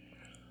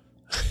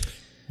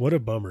 What a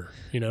bummer,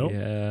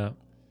 Yeah.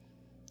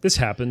 This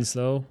happens,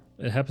 though.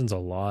 It happens a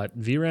lot.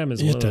 VRAM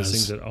is one of those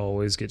things that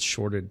always gets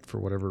shorted for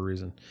whatever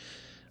reason.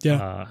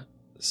 Yeah.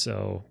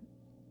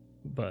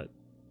 But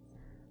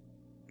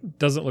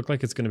doesn't look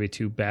like it's going to be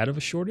too bad of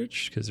a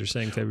shortage because they're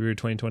saying February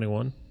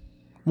 2021.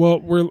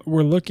 Well,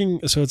 we're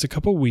looking, so it's a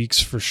couple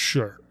weeks for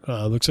sure.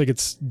 Looks like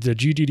it's the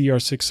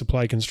GDDR6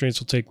 supply constraints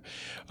will take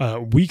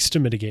weeks to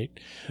mitigate,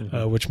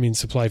 which means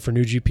supply for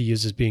new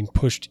GPUs is being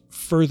pushed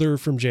further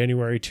from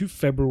January to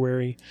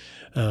February.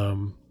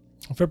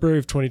 February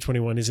of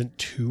 2021 isn't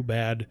too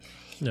bad.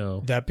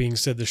 No. That being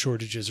said, the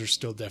shortages are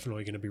still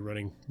definitely going to be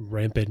running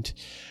rampant,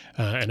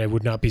 and I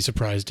would not be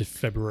surprised if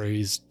February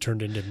is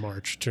turned into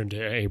March, turned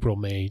to April,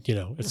 May,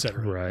 et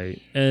cetera.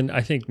 Right. And I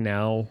think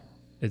now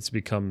it's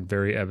become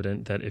very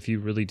evident that if you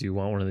really do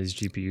want one of these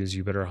GPUs,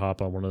 you better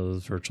hop on one of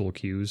those virtual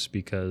queues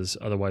because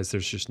otherwise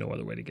there's just no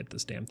other way to get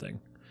this damn thing.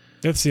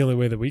 That's the only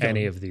way that we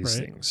any of these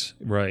things.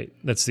 Right.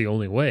 That's the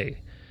only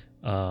way.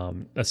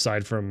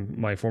 Aside from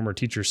my former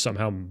teacher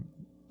somehow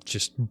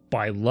just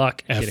by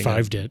luck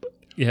F5 did.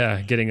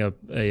 Yeah, getting a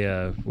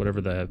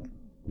whatever the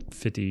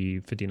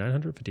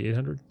 5900,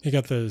 5800. He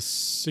got the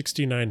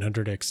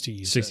 6900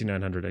 XT.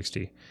 6900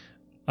 XT.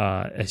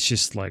 It's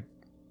just like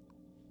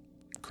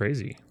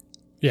crazy.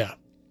 Yeah.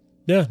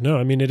 Yeah, no,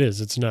 I mean, it is.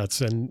 It's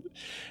nuts. And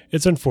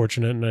it's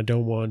unfortunate, and I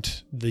don't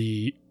want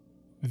the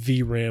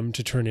VRAM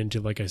to turn into,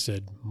 like I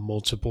said,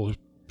 multiple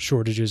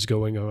shortages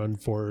going on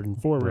forward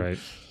and forward. Right.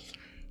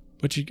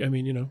 But,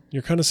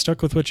 you're kind of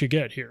stuck with what you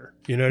get here.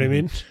 You know what I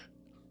mean?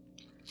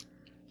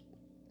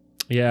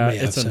 Yeah,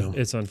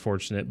 it's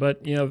unfortunate,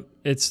 but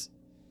it's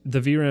the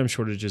VRAM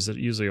shortages that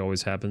usually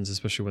always happens,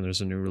 especially when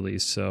there's a new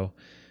release. So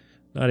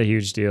not a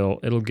huge deal.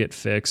 It'll get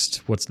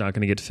fixed. What's not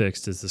going to get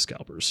fixed is the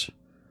scalpers.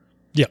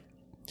 Yeah.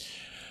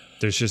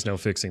 There's just no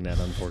fixing that,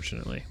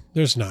 unfortunately.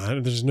 There's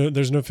not. There's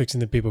no fixing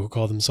the people who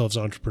call themselves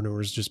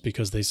entrepreneurs just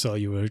because they sell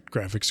you a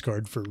graphics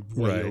card for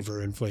way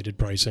over inflated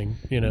pricing,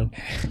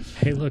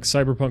 Hey, look,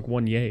 Cyberpunk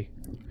won, yay.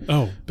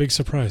 Oh, big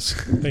surprise.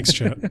 Thanks,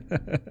 chat.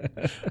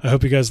 I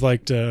hope you guys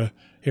liked here,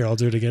 I'll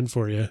do it again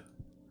for you.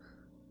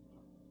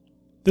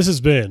 This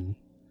has been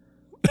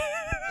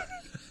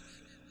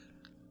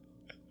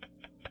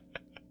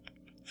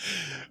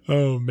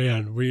Oh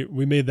man,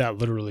 we made that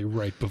literally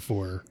right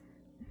before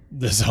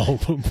this all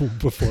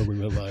before we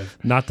went live.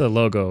 Not the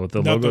logo.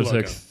 The logo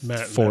took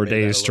 4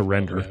 days to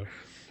render.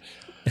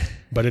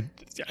 But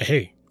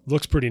hey,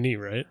 looks pretty neat,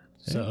 right?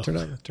 So turned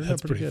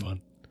out pretty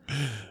fun.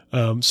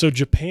 So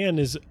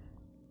Japan's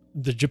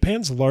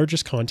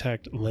largest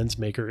contact lens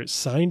maker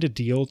signed a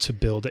deal to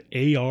build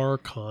AR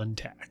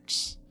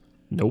contacts.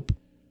 Nope.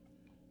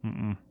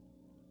 Not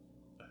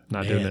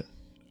doing it.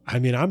 I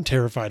mean, I'm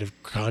terrified of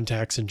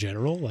contacts in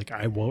general. Like,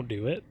 I won't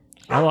do it.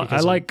 I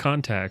like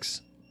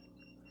contacts,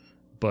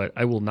 but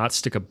I will not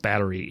stick a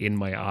battery in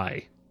my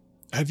eye.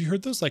 Have you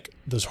heard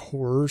those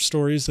horror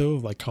stories though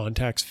of like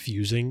contacts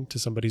fusing to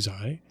somebody's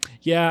eye?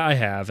 Yeah, I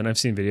have, and I've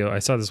seen video. I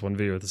saw this one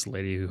video of this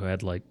lady who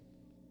had like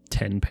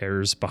 10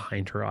 pairs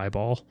behind her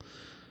eyeball.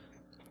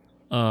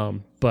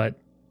 But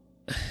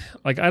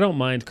like, I don't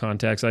mind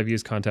contacts. I've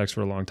used contacts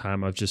for a long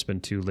time. I've just been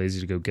too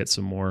lazy to go get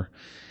some more.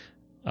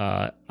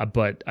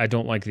 But I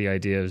don't like the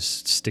idea of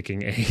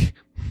sticking a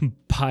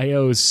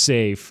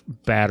BioSafe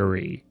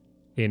battery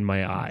in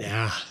my eye.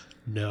 Yeah,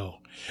 no.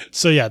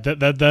 So yeah,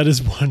 that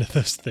is one of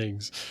those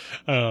things.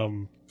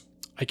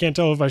 I can't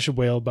tell if I should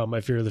wail about my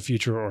fear of the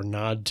future or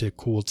nod to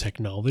cool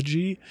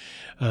technology.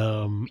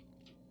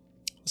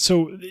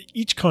 So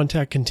each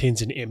contact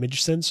contains an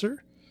image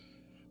sensor,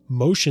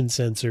 motion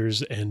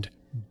sensors, and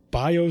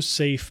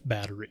BioSafe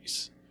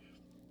batteries.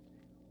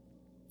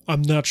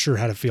 I'm not sure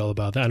how to feel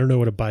about that. I don't know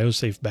what a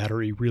BioSafe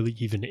battery really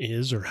even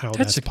is or how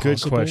that's possible.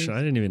 That's a good question. I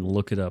didn't even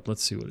look it up.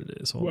 Let's see what it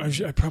is. Well,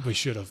 I probably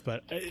should have,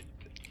 but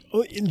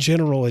in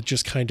general, it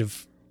just kind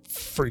of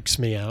freaks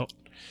me out.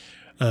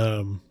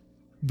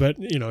 But,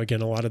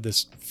 again, a lot of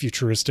this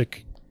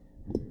futuristic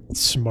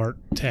smart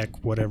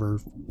tech, whatever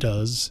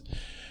does,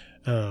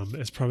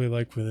 it's probably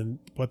like within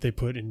what they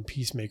put in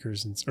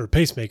pacemakers and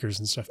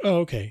stuff. Oh,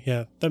 okay.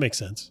 Yeah, that makes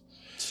sense.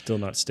 Still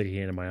not sticking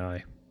it in my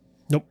eye.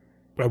 Nope.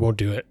 I won't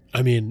do it.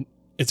 I mean,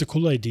 it's a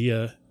cool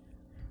idea.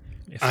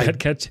 I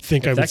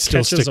would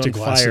still stick to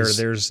glasses.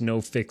 Fire, there's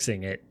no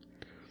fixing it.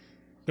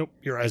 Nope.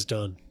 Your eye's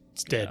done.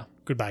 It's dead. Yeah.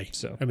 Goodbye.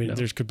 So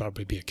there could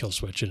probably be a kill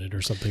switch in it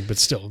or something, but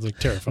still, like,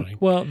 terrifying.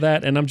 Well,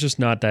 and I'm just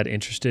not that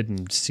interested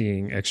in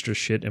seeing extra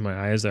shit in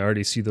my eyes. I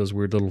already see those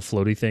weird little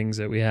floaty things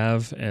that we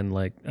have, and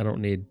like, I don't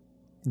need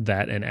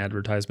that and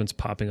advertisements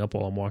popping up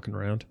while I'm walking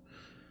around.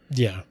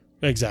 Yeah,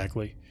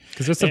 exactly.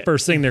 Because that's the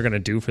first thing they're going to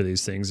do for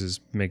these things is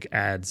make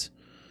ads.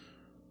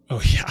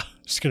 Oh yeah,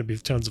 there's going to be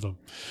tons of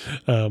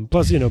them.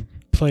 Plus,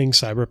 playing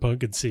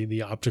Cyberpunk and seeing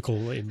the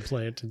optical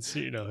implant and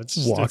see, it's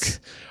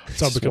just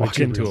it's all becoming walk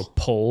into real. A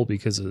pole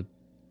because a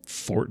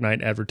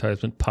Fortnite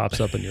advertisement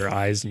pops up in your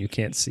eyes and you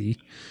can't see.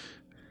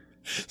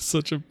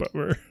 Such a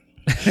bummer.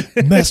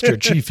 Master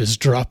Chief is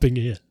dropping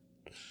in.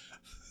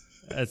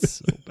 That's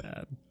so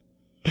bad.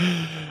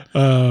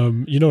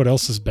 You know what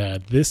else is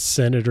bad? This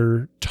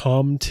Senator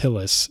Tom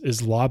Tillis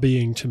is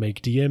lobbying to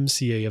make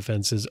DMCA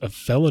offenses a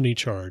felony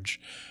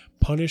charge,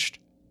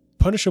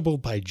 punishable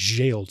by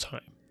jail time.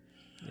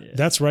 Yeah.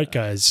 That's right,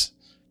 guys.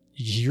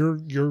 Your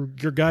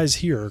guys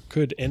here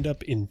could end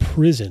up in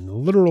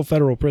prison, literal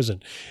federal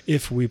prison,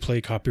 if we play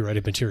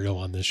copyrighted material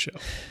on this show.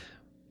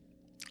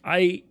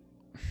 I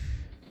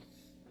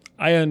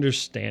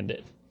understand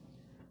it.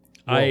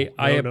 Whoa,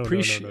 I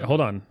appreciate. No.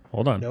 Hold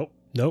on.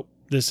 Nope.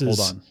 This is.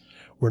 Hold on.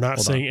 We're not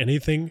saying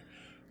anything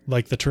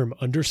like the term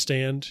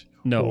understand.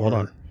 No, hold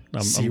on.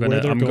 I'm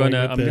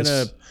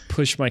gonna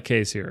push my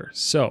case here.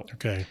 So,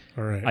 okay,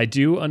 all right. I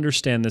do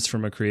understand this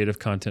from a creative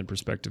content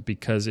perspective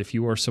because if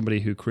you are somebody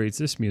who creates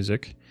this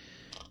music,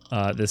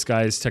 this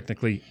guy is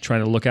technically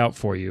trying to look out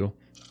for you.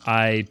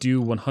 I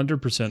do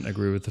 100%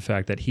 agree with the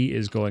fact that he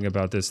is going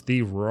about this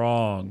the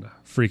wrong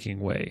freaking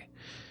way.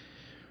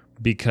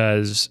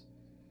 Because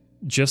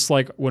just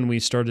like when we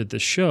started the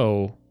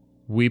show,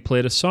 we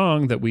played a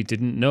song that we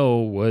didn't know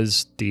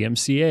was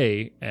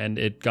DMCA, and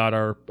it got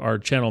our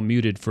channel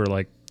muted for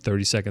like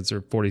 30 seconds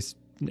or 40.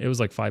 It was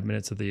like 5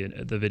 minutes of the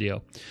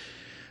video.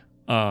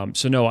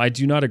 So no, I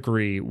do not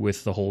agree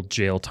with the whole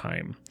jail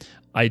time.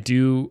 I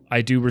do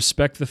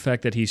respect the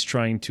fact that he's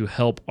trying to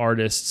help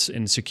artists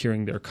in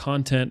securing their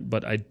content,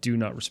 but I do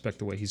not respect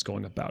the way he's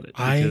going about it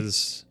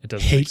because it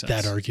doesn't make sense. I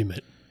hate that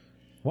argument.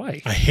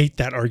 Why? I hate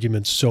that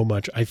argument so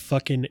much.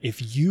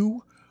 If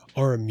you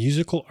are a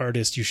musical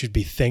artist, you should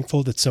be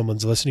thankful that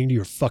someone's listening to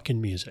your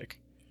fucking music.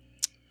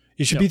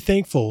 You should be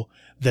thankful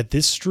that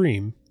this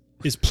stream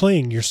is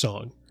playing your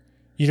song.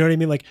 You know what I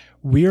mean? Like,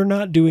 we're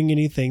not doing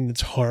anything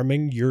that's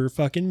harming your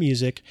fucking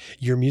music.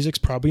 Your music's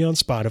probably on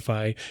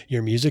Spotify.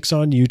 Your music's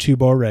on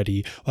YouTube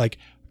already. Like,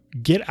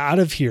 get out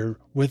of here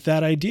with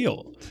that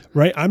ideal,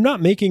 right? I'm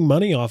not making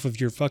money off of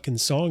your fucking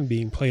song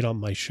being played on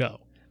my show.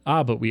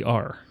 But we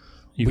are.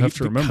 You have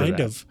to remember kind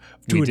that. of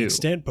to an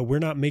extent, but we're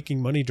not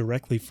making money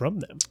directly from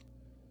them.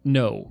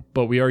 No,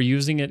 but we are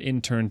using it in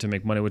turn to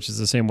make money, which is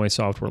the same way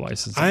software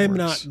licensing I am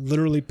works. not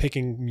literally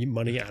picking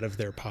money out of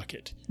their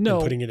pocket. No,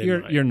 and putting it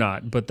in you're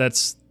not. But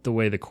that's the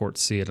way the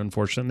courts see it.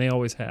 Unfortunately, they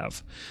always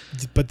have.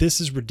 But this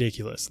is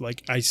ridiculous.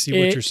 Like, I see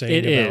what you're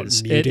saying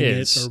about muting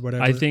it or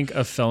whatever. I think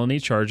a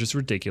felony charge is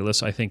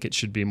ridiculous. I think it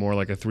should be more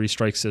like a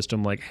 3-strike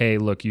system. Like, hey,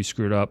 look, you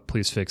screwed up.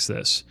 Please fix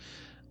this.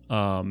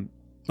 Are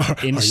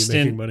you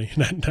making money?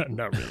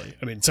 Not really.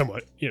 I mean,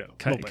 somewhat. You know,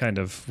 kind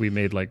of. We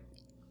made like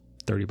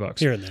 $30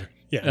 here and there.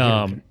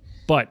 Yeah.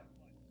 But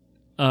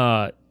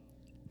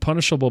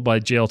punishable by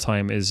jail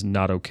time is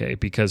not okay,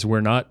 because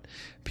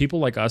people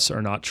like us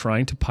are not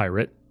trying to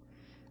pirate.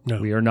 No.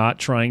 We are not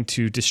trying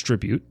to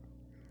distribute.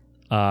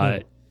 No.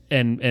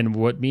 And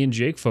what me and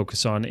Jake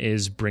focus on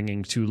is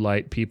bringing to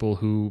light people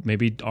who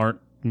maybe aren't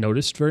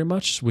noticed very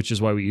much, which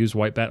is why we use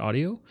White Bat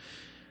Audio.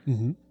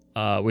 Mm-hmm.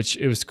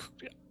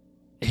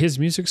 His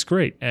music's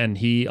great, and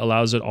he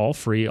allows it all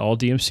free, all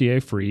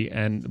DMCA free,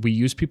 and we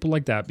use people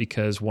like that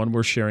because, one,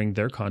 we're sharing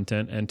their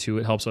content, and two,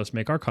 it helps us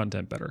make our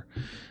content better.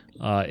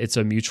 It's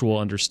a mutual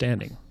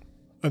understanding.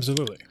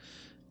 Absolutely.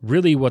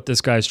 Really, what this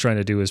guy's trying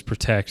to do is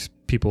protect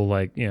people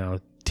like,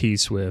 T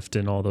Swift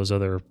and all those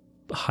other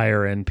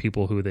higher end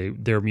people who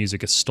their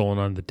music is stolen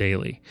on the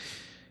daily.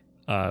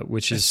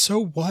 Which is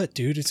so what,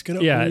 dude? It's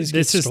gonna always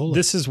get stolen.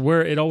 This is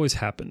where it always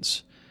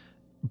happens.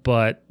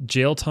 But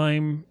jail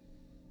time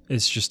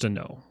is just a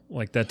no.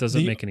 Like, that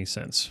doesn't make any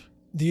sense.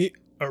 The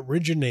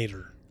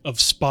originator of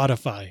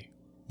Spotify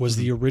was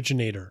the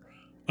originator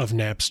of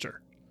Napster.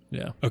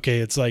 Yeah. Okay,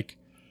 it's like,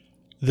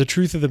 the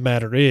truth of the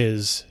matter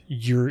is,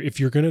 if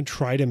you're going to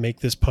try to make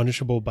this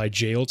punishable by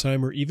jail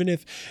time, or even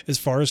if, as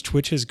far as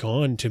Twitch has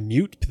gone, to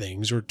mute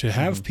things or to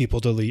have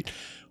people delete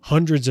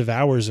hundreds of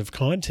hours of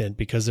content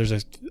because there's a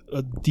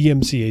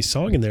DMCA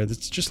song in there,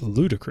 that's just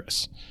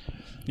ludicrous.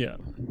 Yeah.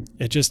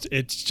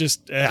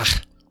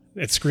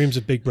 It screams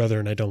at Big Brother,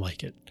 and I don't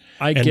like it.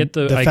 I get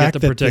the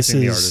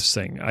protecting the artist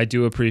thing. I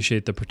do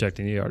appreciate the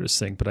protecting the artist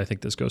thing, but I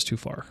think this goes too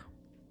far.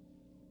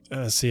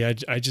 I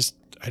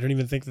don't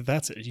even think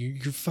that's it.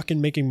 You're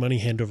fucking making money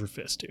hand over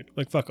fist, dude.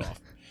 Like, fuck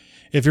off.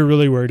 If you're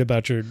really worried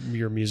about your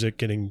music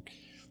getting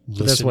listened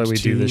to, that's why we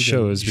do this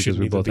show, is because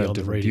we both have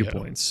different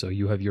viewpoints. So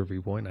you have your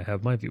viewpoint, I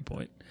have my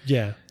viewpoint.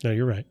 Yeah, no,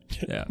 you're right.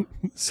 Yeah.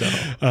 So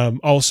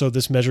also,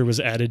 this measure was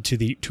added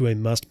to a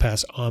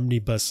must-pass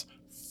omnibus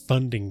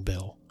funding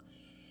bill,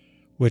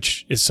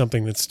 which is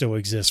something that still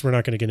exists. We're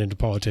not going to get into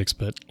politics,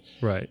 but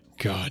right,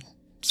 God,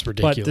 it's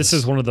ridiculous. But this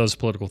is one of those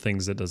political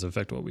things that does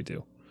affect what we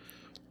do.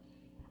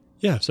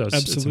 Yeah, so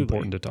it's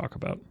important to talk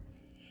about.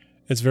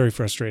 It's very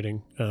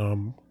frustrating.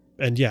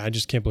 And yeah, I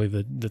just can't believe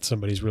that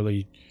somebody's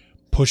really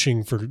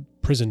pushing for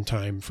prison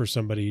time for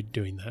somebody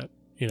doing that,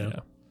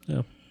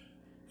 Yeah.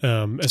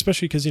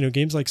 Especially because,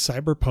 games like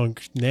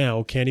Cyberpunk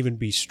now can't even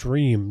be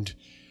streamed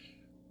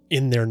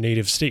in their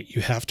native state.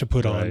 You have to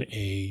put on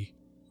a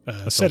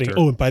setting. filter.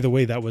 Oh, and by the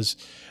way, that was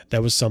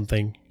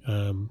something.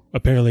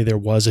 Apparently there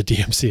was a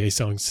DMCA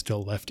song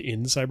still left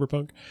in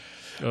Cyberpunk.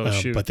 Oh,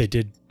 shoot. But they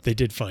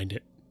did find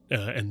it.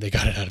 And they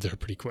got it out of there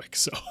pretty quick.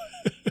 So,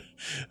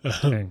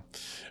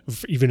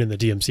 even in the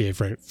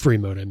DMCA free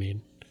mode, I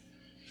mean.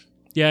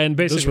 Yeah, and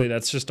basically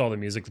that's just all the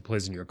music that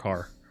plays in your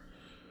car.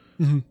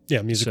 Mm-hmm.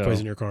 Yeah, music plays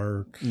in your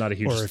car. Not a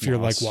huge Or if you're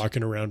like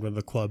walking around one of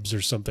the clubs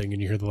or something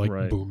and you hear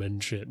the boom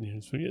and shit.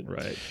 And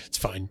right. It's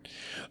fine.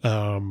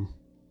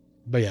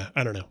 But yeah,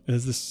 I don't know.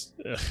 This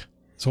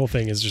whole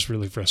thing is just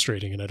really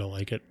frustrating and I don't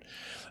like it.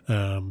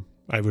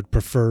 I would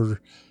prefer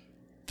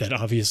that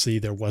obviously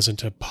there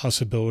wasn't a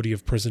possibility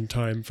of prison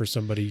time for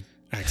somebody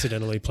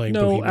accidentally playing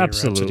Bohemian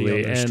absolutely. Rhapsody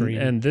on their stream.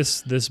 And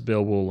this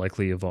bill will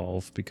likely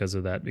evolve because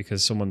of that,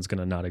 because someone's going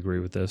to not agree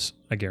with this.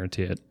 I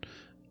guarantee it.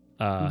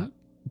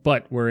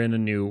 But we are in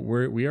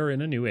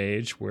a new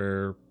age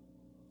where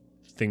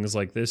things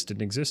like this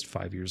didn't exist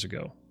 5 years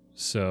ago.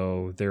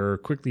 So they're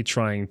quickly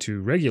trying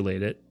to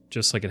regulate it,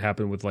 just like it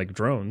happened with like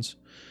drones.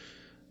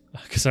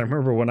 Because I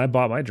remember when I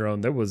bought my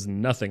drone, there was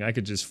nothing. I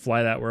could just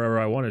fly that wherever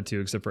I wanted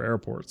to, except for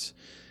airports.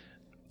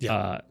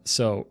 Yeah.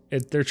 So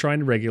they're trying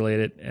to regulate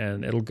it,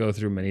 and it'll go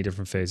through many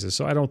different phases.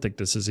 So I don't think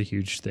this is a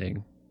huge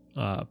thing.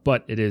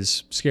 But it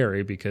is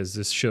scary because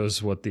this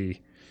shows what the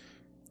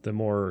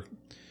more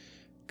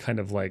kind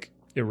of like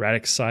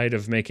erratic side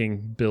of making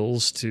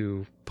bills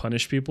to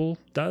punish people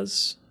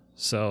does.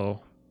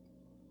 So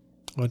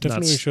well, it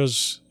definitely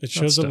shows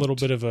a little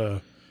bit of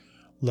a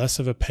less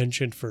of a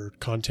penchant for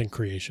content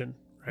creation.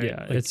 Right?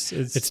 Yeah, like,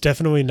 it's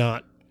definitely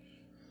not.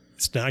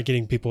 It's not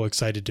getting people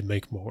excited to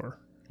make more.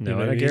 No,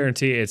 and I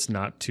guarantee it's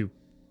not to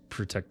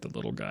protect the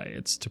little guy.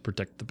 It's to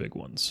protect the big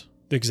ones.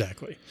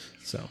 Exactly.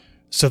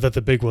 So that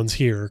the big ones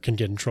here can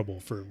get in trouble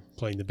for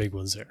playing the big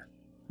ones there.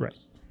 Right.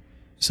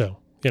 So,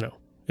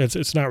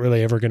 it's not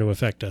really ever going to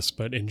affect us,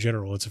 but in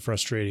general, it's a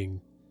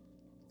frustrating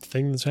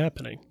thing that's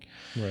happening.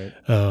 Right.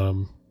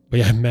 But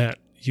yeah, Matt,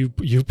 you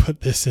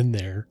put this in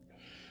there.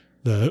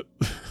 The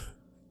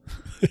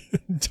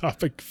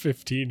topic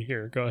 15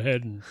 here. Go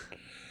ahead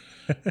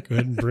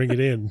and bring it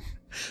in.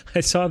 I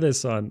saw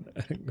this on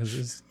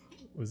was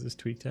this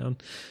Tweaktown?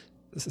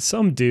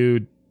 Some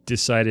dude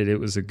decided it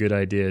was a good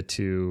idea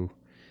to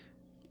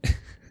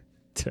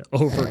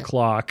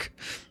overclock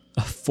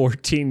a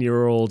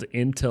 14-year-old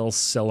Intel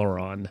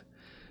Celeron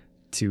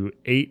to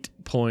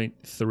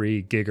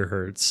 8.3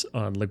 gigahertz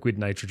on liquid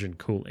nitrogen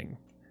cooling.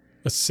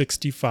 A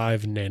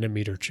 65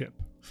 nanometer chip.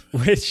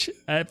 Which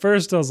at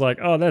first I was like,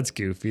 oh, that's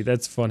goofy.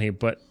 That's funny.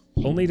 But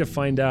only to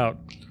find out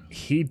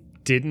he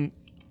didn't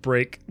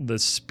break the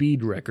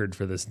speed record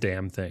for this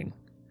damn thing.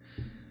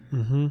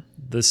 Mm-hmm.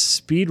 The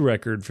speed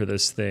record for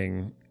this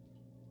thing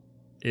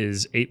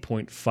is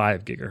 8.5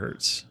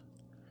 gigahertz.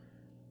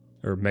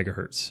 Or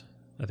megahertz,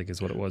 I think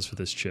is what it was for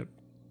this chip.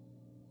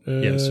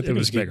 Yes, it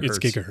was megahertz. It's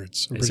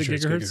gigahertz. Is it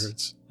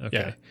gigahertz?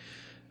 Okay.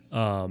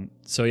 Yeah.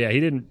 So yeah, he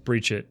didn't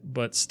breach it,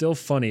 but still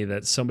funny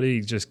that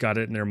somebody just got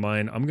it in their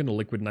mind. I'm going to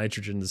liquid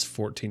nitrogen this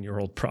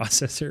 14-year-old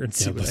processor and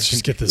see what let's I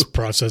just can get this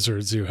processor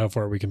and see how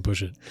far we can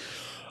push it.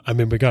 I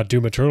mean, we got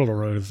Doom Eternal to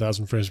run at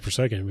 1,000 frames per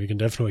second. We can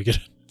definitely get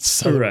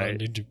it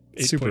right into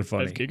 8.5 super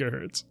funny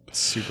gigahertz.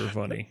 Super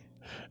funny.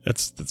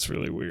 That's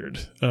really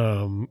weird.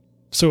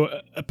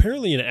 So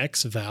apparently an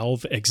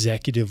ex-Valve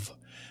executive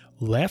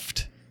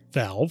left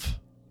Valve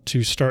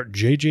to start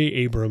J.J.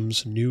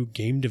 Abrams' new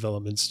game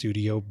development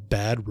studio,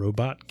 Bad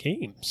Robot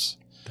Games.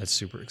 That's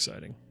super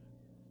exciting.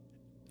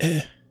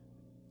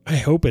 I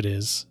hope it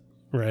is,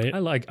 right? I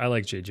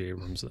like J.J.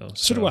 Abrams though.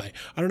 So do I.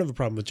 I don't have a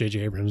problem with J.J.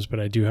 Abrams, but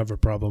I do have a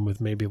problem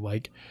with maybe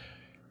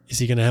is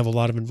he going to have a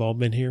lot of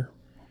involvement here?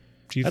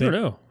 Do you think? I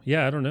don't know.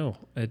 Yeah, I don't know.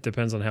 It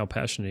depends on how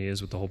passionate he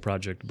is with the whole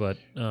project, but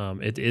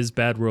it is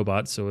Bad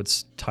Robot, so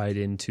it's tied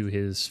into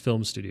his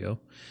film studio.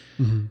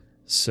 Mm-hmm.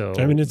 So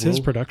I mean, it's his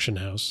production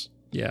house.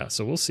 Yeah,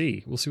 so we'll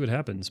see. We'll see what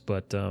happens.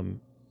 But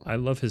I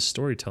love his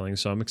storytelling,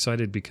 so I'm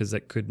excited because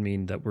that could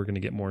mean that we're going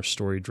to get more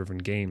story-driven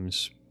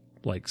games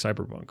like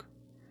Cyberpunk.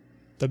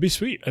 That'd be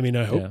sweet. I mean,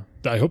 I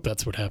hope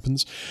that's what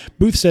happens.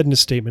 Booth said in a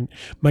statement,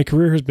 "My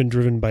career has been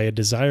driven by a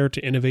desire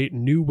to innovate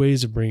new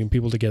ways of bringing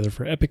people together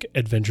for epic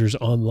adventures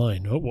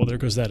online." Oh, well, there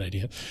goes that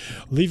idea.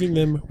 "Leaving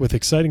them with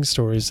exciting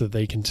stories that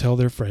they can tell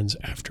their friends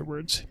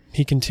afterwards."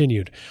 He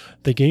continued,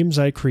 "The games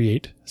I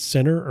create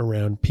center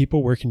around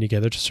people working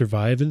together to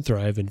survive and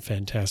thrive in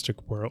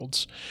fantastic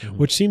worlds,"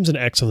 which seems an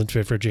excellent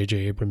fit for J.J.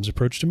 Abrams'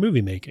 approach to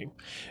movie making.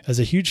 As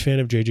a huge fan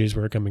of J.J.'s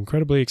work, I'm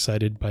incredibly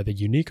excited by the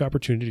unique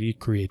opportunity to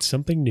create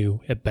something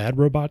new at Bad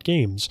Robot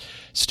Games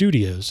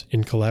Studios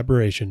in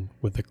collaboration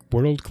with the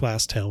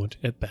world-class talent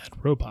at Bad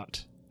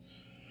Robot.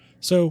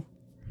 So,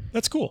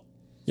 that's cool.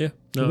 Yeah.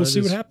 No, we'll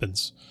see what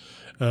happens.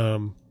 I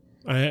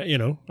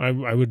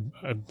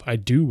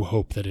do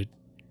hope that it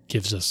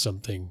gives us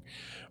something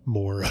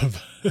more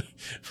of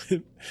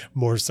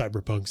more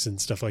cyberpunks and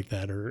stuff like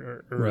that,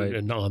 or right.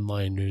 An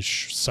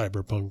online-ish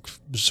cyberpunk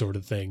sort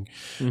of thing.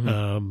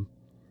 Mm-hmm.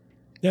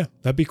 Yeah,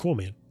 that'd be cool,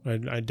 man.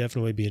 I'd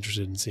definitely be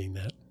interested in seeing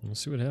that. We'll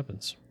see what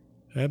happens.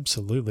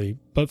 Absolutely.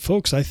 But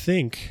folks, I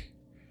think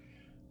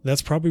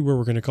that's probably where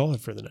we're going to call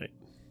it for the night.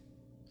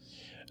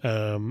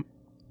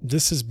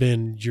 This has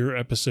been your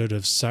episode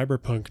of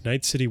Cyberpunk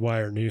Night City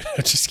Wire News.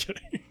 Just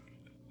kidding.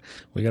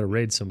 We got to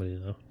raid somebody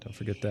though. Don't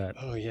forget that.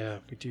 Oh yeah,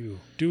 we do.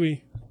 Do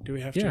we? Do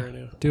we have to right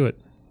now? Do it.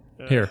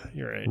 Here.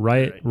 You're right.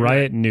 Riot You're right.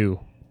 Riot New.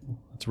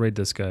 Let's raid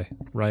this guy.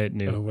 Riot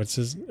New. What's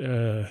his?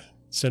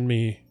 Send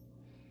me.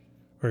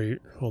 Or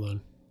hold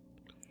on.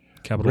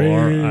 Capital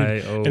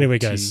RIO. Anyway,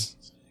 guys.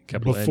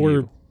 Capital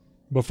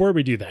Before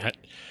we do that,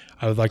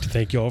 I would like to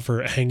thank you all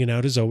for hanging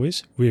out as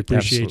always. We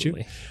appreciate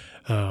you.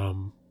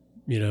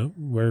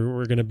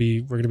 We're gonna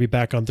be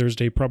back on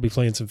Thursday, probably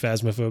playing some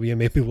Phasmophobia.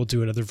 Maybe we'll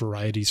do another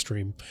variety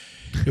stream.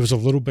 It was a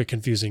little bit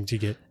confusing to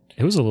get.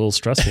 It was a little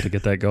stressful to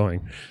get that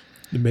going.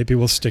 Maybe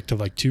we'll stick to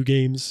like 2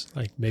 games,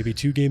 like maybe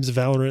 2 games of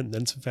Valorant and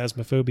then some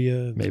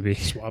Phasmophobia. Maybe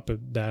swap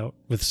it out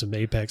with some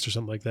Apex or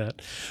something like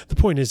that. The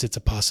point is, it's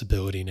a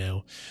possibility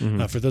now.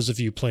 Mm-hmm. For those of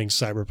you playing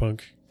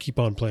Cyberpunk, keep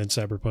on playing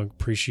Cyberpunk.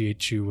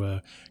 Appreciate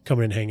you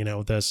coming and hanging out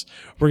with us.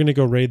 We're gonna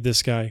go raid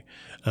this guy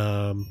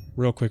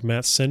real quick.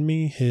 Matt, send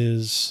me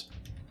his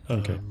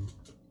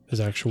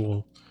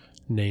actual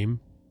name,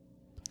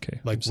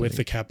 like with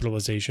the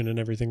capitalization and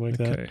everything like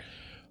that,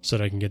 so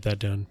that I can get that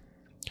done.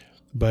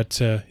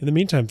 But in the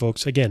meantime,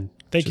 folks, again,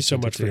 thank you so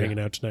much for hanging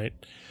out tonight.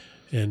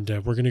 And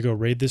we're going to go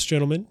raid this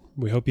gentleman.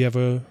 We hope you have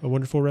a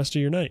wonderful rest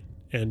of your night.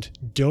 And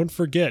don't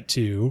forget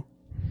to...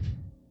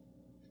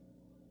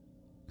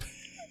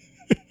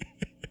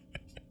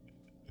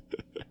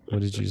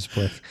 What did you just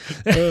play?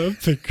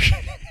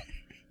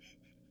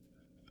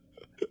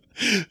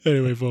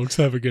 Anyway, folks,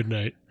 have a good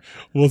night.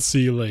 We'll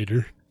see you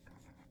later.